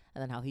success.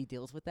 And then how he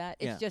deals with that.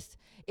 Yeah.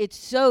 It's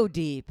so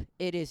deep.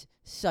 It is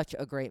such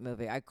a great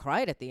movie. I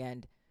cried at the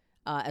end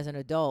as an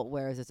adult,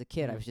 whereas as a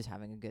kid, I was just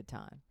having a good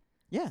time.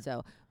 Yeah,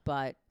 So,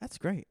 but that's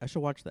great. I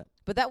should watch that.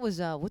 that was,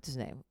 what's his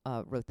name?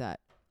 Wrote that.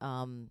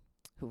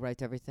 Who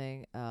writes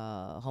everything?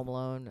 Home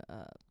Alone.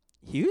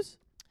 Hughes?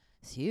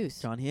 It's Hughes.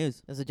 John Hughes.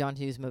 It was a John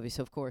Hughes movie,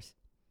 so of course.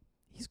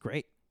 He's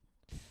great.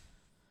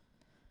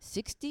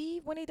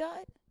 60 when he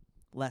died?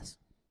 Less.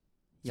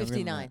 Younger than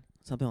 59.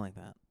 that. Something like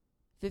that.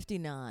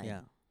 59. Yeah.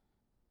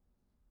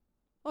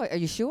 Oh, are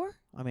you sure?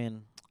 I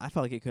mean, I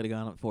felt like he could have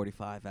gone up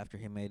 45 after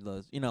he made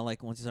those.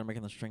 Like once he started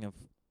making the string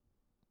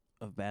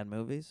of bad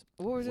movies.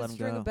 What was Let his him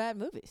string go. of bad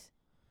movies?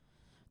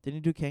 Didn't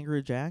he do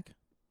Kangaroo Jack?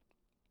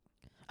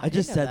 I didn't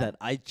just know said that.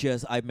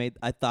 that.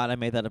 I thought I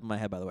made that up in my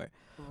head, by the way.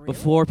 Really?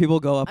 Before people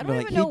go up I and be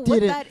don't like, even know he what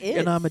did it, that is.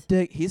 and I'm a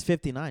dick. He's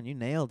 59. You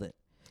nailed it.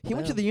 He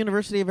went to Oh. the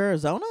University of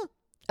Arizona?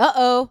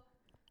 Uh-oh.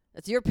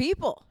 That's your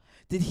people.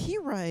 Did he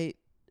write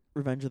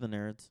Revenge of the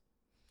Nerds?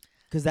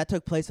 Because that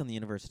took place on the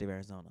University of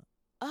Arizona.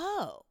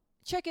 Oh.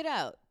 Check it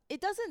out. It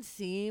doesn't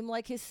seem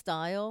like his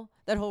style,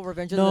 that whole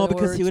Revenge of No, the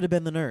because he Nerds. would have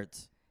been the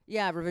nerds.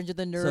 Yeah, Revenge of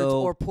the Nerds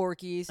So, or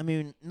Porky's. I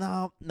mean,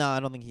 no, I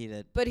don't think he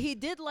did. But he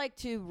did like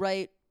to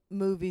write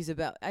movies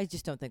about. I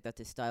just don't think that's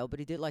his style. But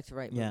he did like to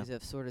write Yeah. movies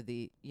of sort of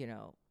the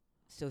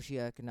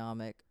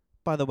socioeconomic.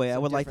 By the way, I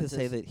Some would like to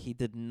say differences. that he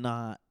did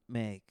not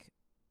make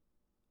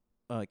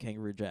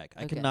Kangaroo Jack.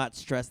 I Okay. cannot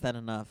stress that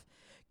enough.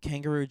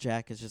 Kangaroo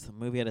Jack is just a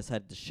movie I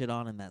decided to shit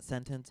on in that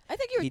sentence. I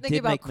think you were He thinking did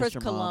about make Chris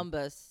Mr. Mom.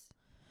 Columbus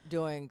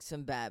doing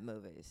some bad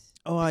movies.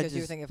 Oh, I Because you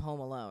were just thinking of Home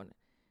Alone.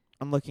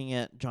 I'm looking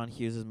at John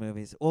Hughes'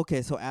 movies.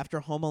 Okay, so after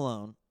Home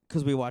Alone,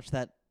 'cause we watched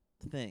that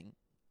thing,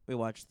 we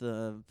watched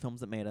the films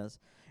that made us,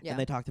 Yeah. and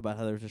they talked about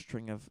how there was a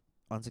string of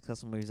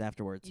unsuccessful movies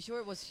afterwards. You sure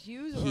it was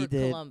Hughes He or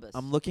did. Columbus?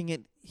 I'm looking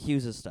at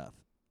Hughes' stuff.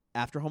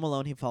 After Home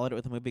Alone, he followed it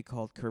with a movie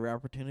called Career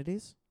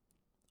Opportunities,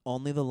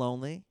 Only the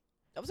Lonely.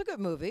 That was a good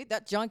movie.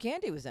 That John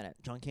Candy was in it.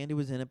 John Candy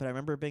was in it, but I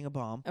remember it being a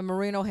bomb. And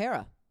Maureen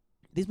O'Hara.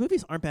 These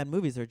movies aren't bad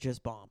movies; they're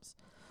just bombs.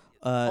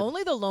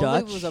 Only the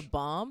Lonely was a Dutch.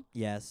 bomb.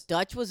 Yes,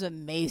 Dutch was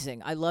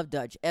amazing. I love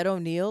Dutch. Ed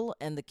O'Neill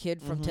and the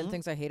kid from 10 Mhm.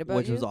 Things I Hate About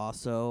which You. was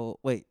also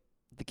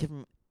the kid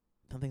from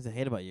 10 Things I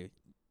Hate About You.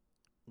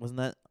 Wasn't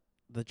that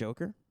the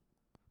Joker?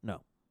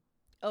 No.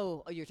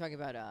 Oh, you're talking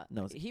about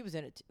No, he was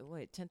in it.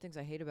 Wait, 10 Things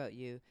I Hate About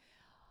You.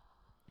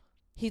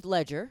 Heath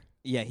Ledger.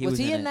 Yeah, he was was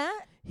he in it.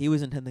 that? He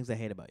was in 10 Things I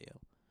Hate About You.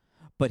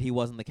 But he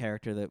wasn't the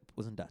character that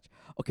was in Dutch.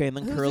 Okay, and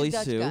then Who's Curly the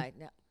Dutch Sue. guy?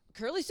 No.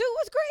 Curly Sue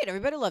was great.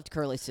 Everybody loved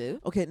Curly Sue.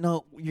 Okay,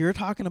 no, you're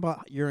talking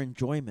about your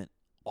enjoyment.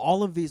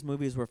 All of these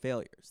movies were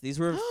failures. These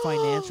were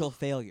financial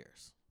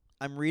failures.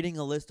 I'm reading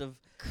a list of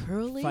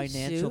Curly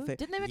Financial Sue? fa-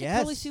 Didn't they make a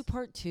Curly Yes. Sue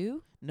part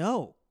 2?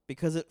 no,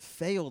 because it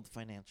failed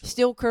financially.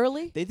 Still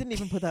curly? They didn't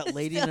even put that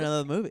lady in Still-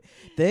 another movie.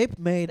 They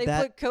made They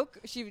that. put Coke.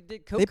 She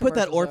did Coke. They put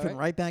that commercials, orphan right?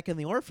 right back in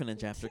the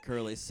orphanage after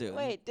Curly Sue.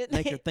 Wait, didn't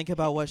Make they? her think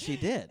about what she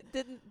did.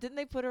 Didn't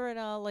they put her in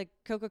like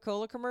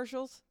Coca-Cola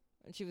commercials?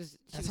 And she was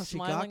That's how she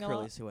smiling got a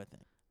Curly lot. Sue, I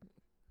think.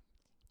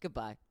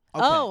 Goodbye.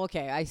 Okay. Oh,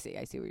 okay. I see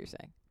what you're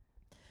saying.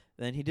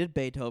 Then he did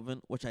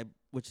Beethoven, which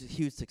is a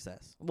huge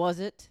success. Was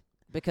it?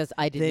 Because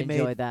I They didn't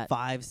enjoy made that.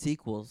 5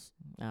 sequels.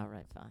 All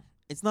right, fine.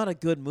 It's not a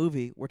good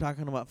movie. We're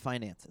talking about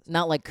finances.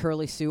 Not like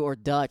Curly Sue or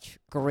Dutch.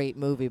 Great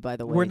movie, by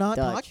the way. We're not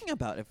Dutch talking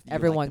about if you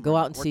Everyone like them go or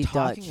out not. and We're see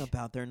talking Dutch.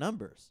 about their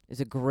numbers. is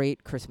a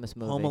great Christmas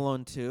movie. Home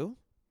Alone 2.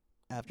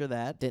 After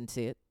that, Didn't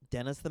see it.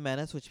 Dennis the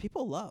Menace, which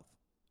people love.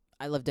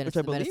 I love Dennis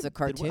Which I the Menace, the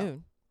believe did well.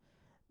 cartoon.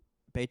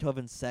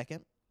 Beethoven's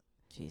second.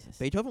 Jesus.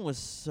 Beethoven was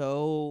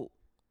so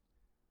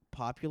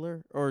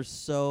popular or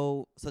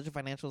such a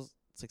financial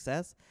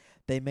success,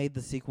 they made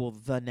the sequel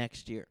the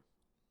next year.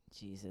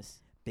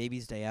 Jesus.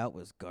 Baby's Day Out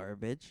was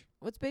garbage.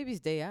 What's Baby's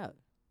Day Out?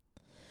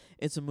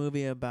 It's a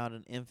movie about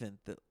an infant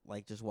that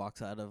just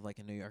walks out of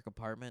a New York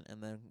apartment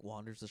and then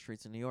wanders the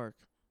streets of New York,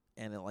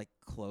 and it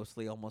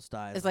closely almost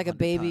dies. It's like a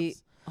baby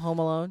Times. Home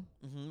Alone.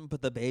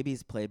 But the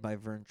baby's played by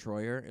Vern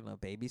Troyer in a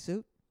baby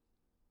suit.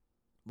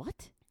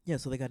 What? Yeah,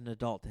 so they got an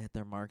adult to hit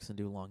their marks and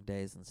do long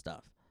days and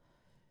stuff.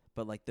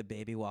 But the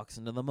baby walks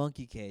into the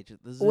monkey cage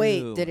at the zoo.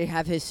 Wait, did it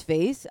have his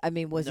face? I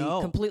mean, was No.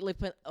 he completely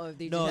put? Oh,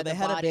 they just No, had they the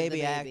had a body of the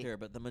baby actor,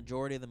 but the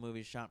majority of the movie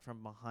is shot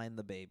from behind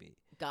the baby,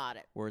 Got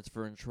it. where it's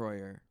Vern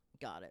Troyer.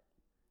 Got it.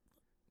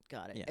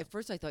 Got it. Yeah. At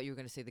first, I thought you were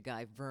going to say the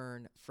guy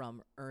Vern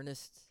from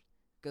Ernest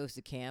Goes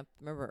to Camp.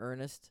 Remember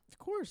Ernest? Of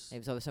course. It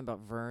was always something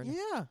about Vern.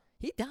 Yeah.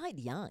 He died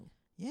young.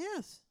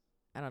 Yes.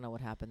 I don't know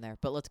what happened there,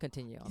 but let's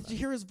continue on. Did you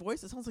hear his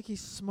voice? It sounds like he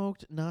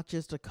smoked not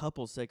just a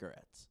couple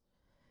cigarettes.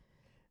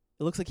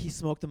 It looks like he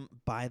smoked them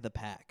by the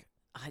pack.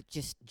 I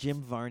just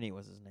Jim Varney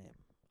was his name.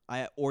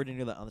 I already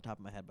knew that on the top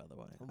of my head, by the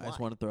way. I just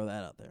Why? want to throw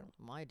that out there.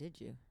 why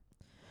did you?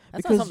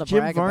 That's not Because something to Jim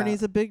brag Varney's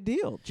about. a big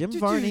deal. Jim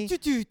Varney,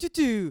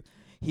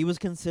 he was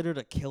considered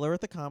a killer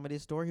at the Comedy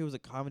Store. He was a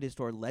Comedy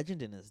Store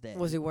legend in his day.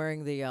 Was he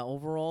wearing the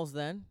overalls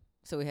then?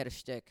 So he had a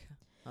shtick.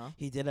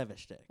 He did have a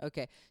shtick.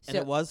 Okay. And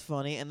So it was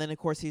funny. And then, of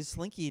course, he's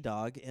Slinky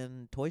Dog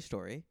in Toy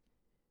Story.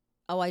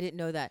 oh, I didn't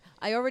know that.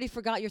 I already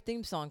forgot your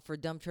theme song for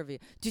Dumb Trivia.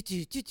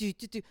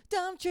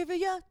 Dumb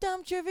Trivia,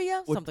 Dumb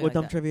Trivia. Something What like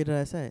dumb that. trivia did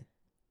I say?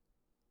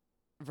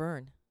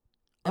 Vern.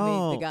 I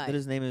mean, the guy. that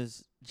his name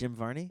is Jim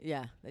Varney?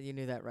 Yeah, that you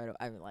knew that right.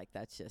 I mean,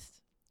 that's just.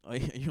 Oh,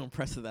 you're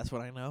impressed that that's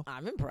what I know?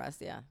 I'm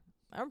impressed. Yeah,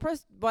 I'm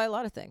impressed by a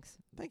lot of things.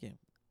 Thank you.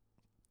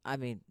 I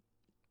mean,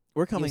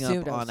 We're coming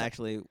assumed up I was on saying-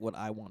 actually what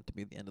I want to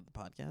be the end of the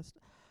podcast.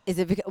 is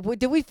it?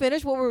 Did we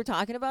finish what we were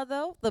talking about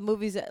though? The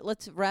movies.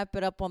 Let's wrap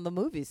it up on the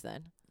movies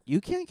then. You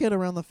can't get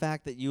around the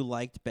fact that you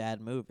liked bad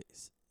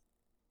movies.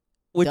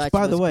 Which, Dutch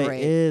by the was way,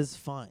 great. is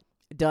fine.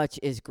 Dutch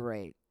is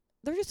great.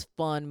 They're just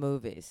fun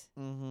movies.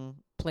 Mm-hmm.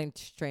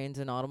 Planes, Trains,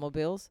 and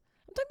Automobiles.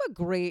 I'm talking about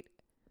great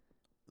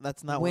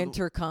That's not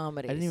winter what,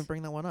 comedies. I didn't even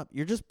bring that one up.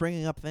 You're just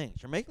bringing up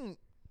things. You're making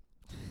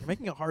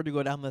it hard to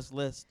go down this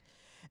list.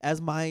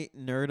 As my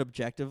nerd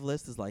objective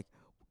list is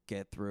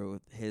get through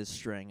his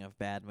string of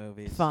bad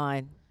movies.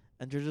 Fine.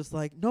 And you're just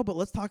no, but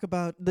let's talk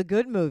about The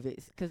good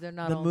movies, because they're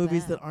not the all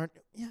movies bad. that aren't.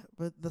 Yeah,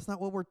 but that's not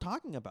what we're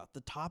talking about.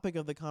 The topic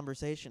of the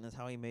conversation is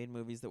how he made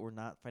movies that were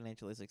not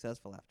financially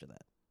successful after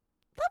that.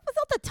 That was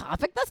not the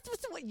topic. That's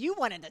just what you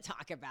wanted to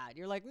talk about.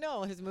 You're like,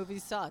 no, his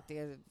movies sucked. He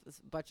has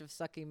a bunch of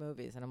sucky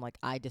movies. And I'm like,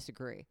 I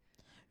disagree.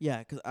 Yeah,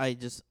 because I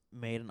just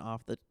made an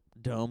off the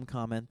dome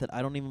comment that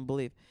I don't even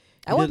believe.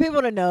 I want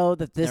people to know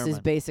that this Never is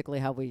mind. basically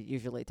how we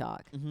usually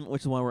talk.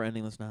 Which is why we're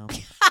ending this now.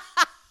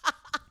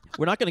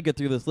 We're not going to get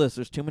through this list.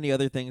 There's too many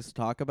other things to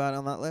talk about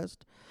on that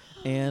list.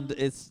 And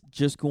it's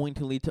just going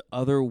to lead to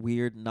other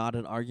weird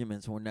knotted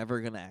arguments. We're never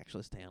going to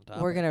actually stay on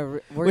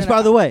topic. Which,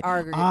 by the way,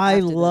 argue I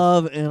after this.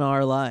 love in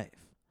our life.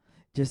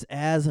 Just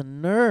as a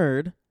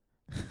nerd,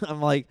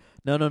 I'm like,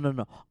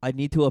 no. I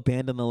need to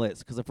abandon the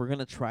list. Because if we're going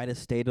to try to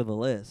stay to the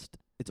list,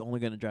 it's only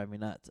going to drive me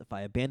nuts. If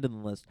I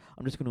abandon the list,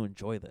 I'm just going to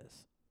enjoy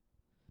this.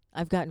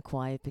 I've gotten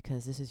quiet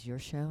because this is your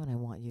show, and I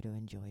want you to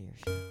enjoy your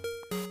show.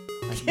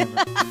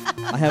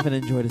 I haven't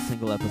enjoyed a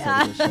single episode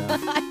of the show.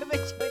 I have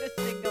enjoyed a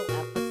single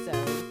episode.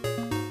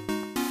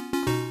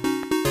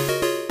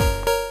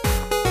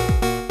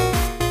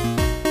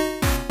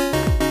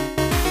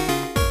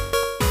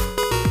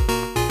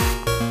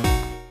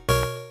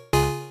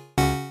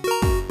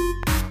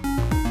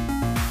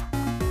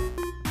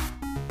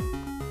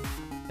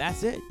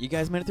 That's it. You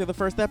guys made it through the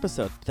first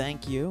episode.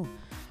 Thank you.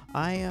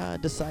 I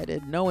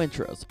decided no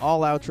intros,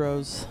 all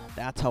outros.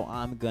 That's how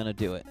I'm going to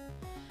do it.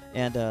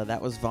 And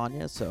that was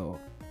Vanya, so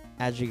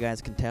as you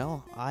guys can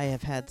tell, I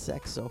have had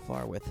sex so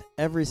far with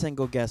every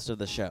single guest of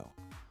the show.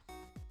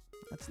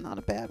 That's not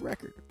a bad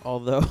record,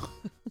 although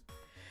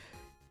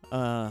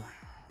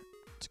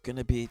it's going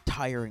to be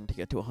tiring to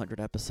get to 100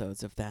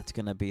 episodes if that's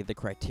going to be the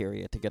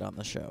criteria to get on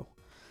the show.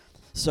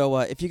 So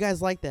if you guys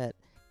like that,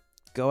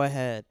 go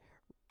ahead,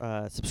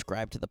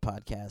 subscribe to the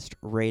podcast,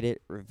 rate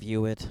it,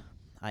 review it.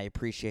 I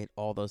appreciate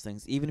all those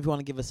things. Even if you want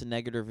to give us a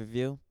negative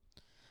review,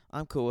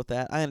 I'm cool with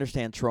that. I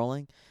understand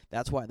trolling.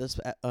 That's why this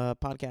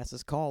podcast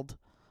is called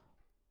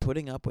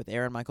Putting Up with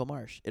Aaron Michael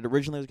Marsh. It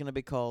originally was going to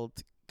be called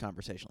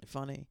Conversationally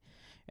Funny,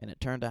 and it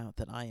turned out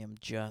that I am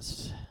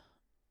just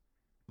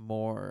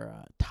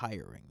more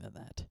tiring than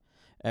that.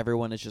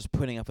 Everyone is just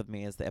putting up with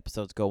me as the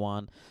episodes go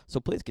on. So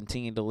please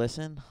continue to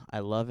listen. I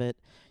love it.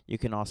 You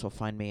can also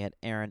find me at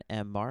Aaron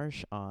M.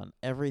 Marsh on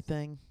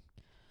everything.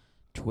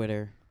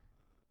 Twitter,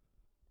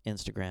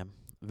 Instagram,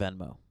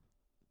 Venmo.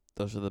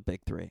 Those are the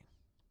big three.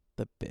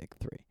 The big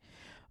three.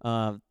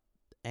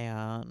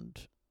 And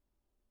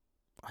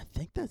I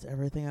think that's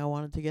everything I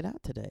wanted to get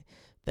out today.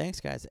 Thanks,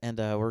 guys. And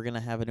we're going to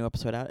have a new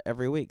episode out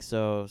every week.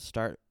 So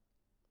start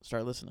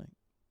listening.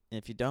 And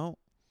if you don't,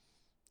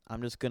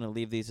 I'm just going to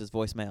leave these as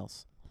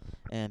voicemails.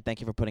 And thank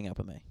you for putting up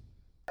with me.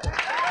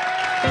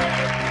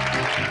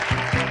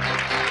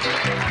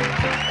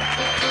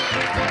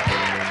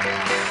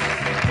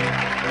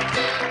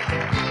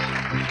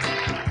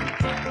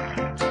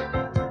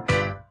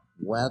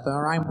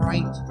 Whether I'm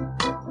right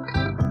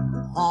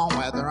or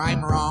whether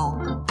I'm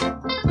wrong,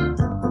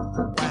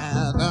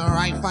 whether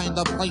I find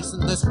a place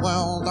in this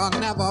world or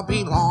never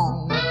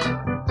belong,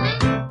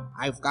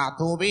 I've got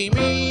to be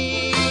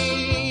me.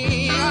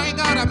 I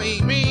gotta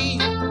be me.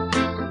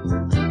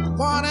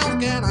 What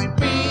else can I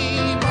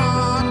be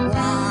but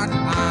what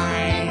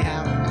I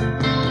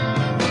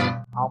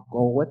am? I'll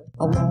go it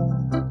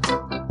alone.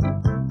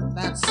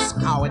 That's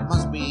how it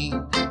must be.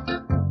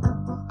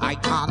 I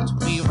can't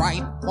be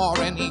right for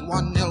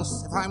anyone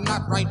else if I'm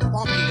not right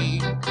for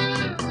me.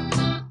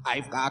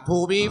 I've got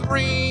to be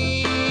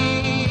free.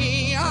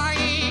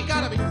 I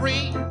gotta be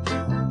free.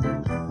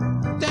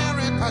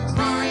 Daring to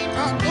try.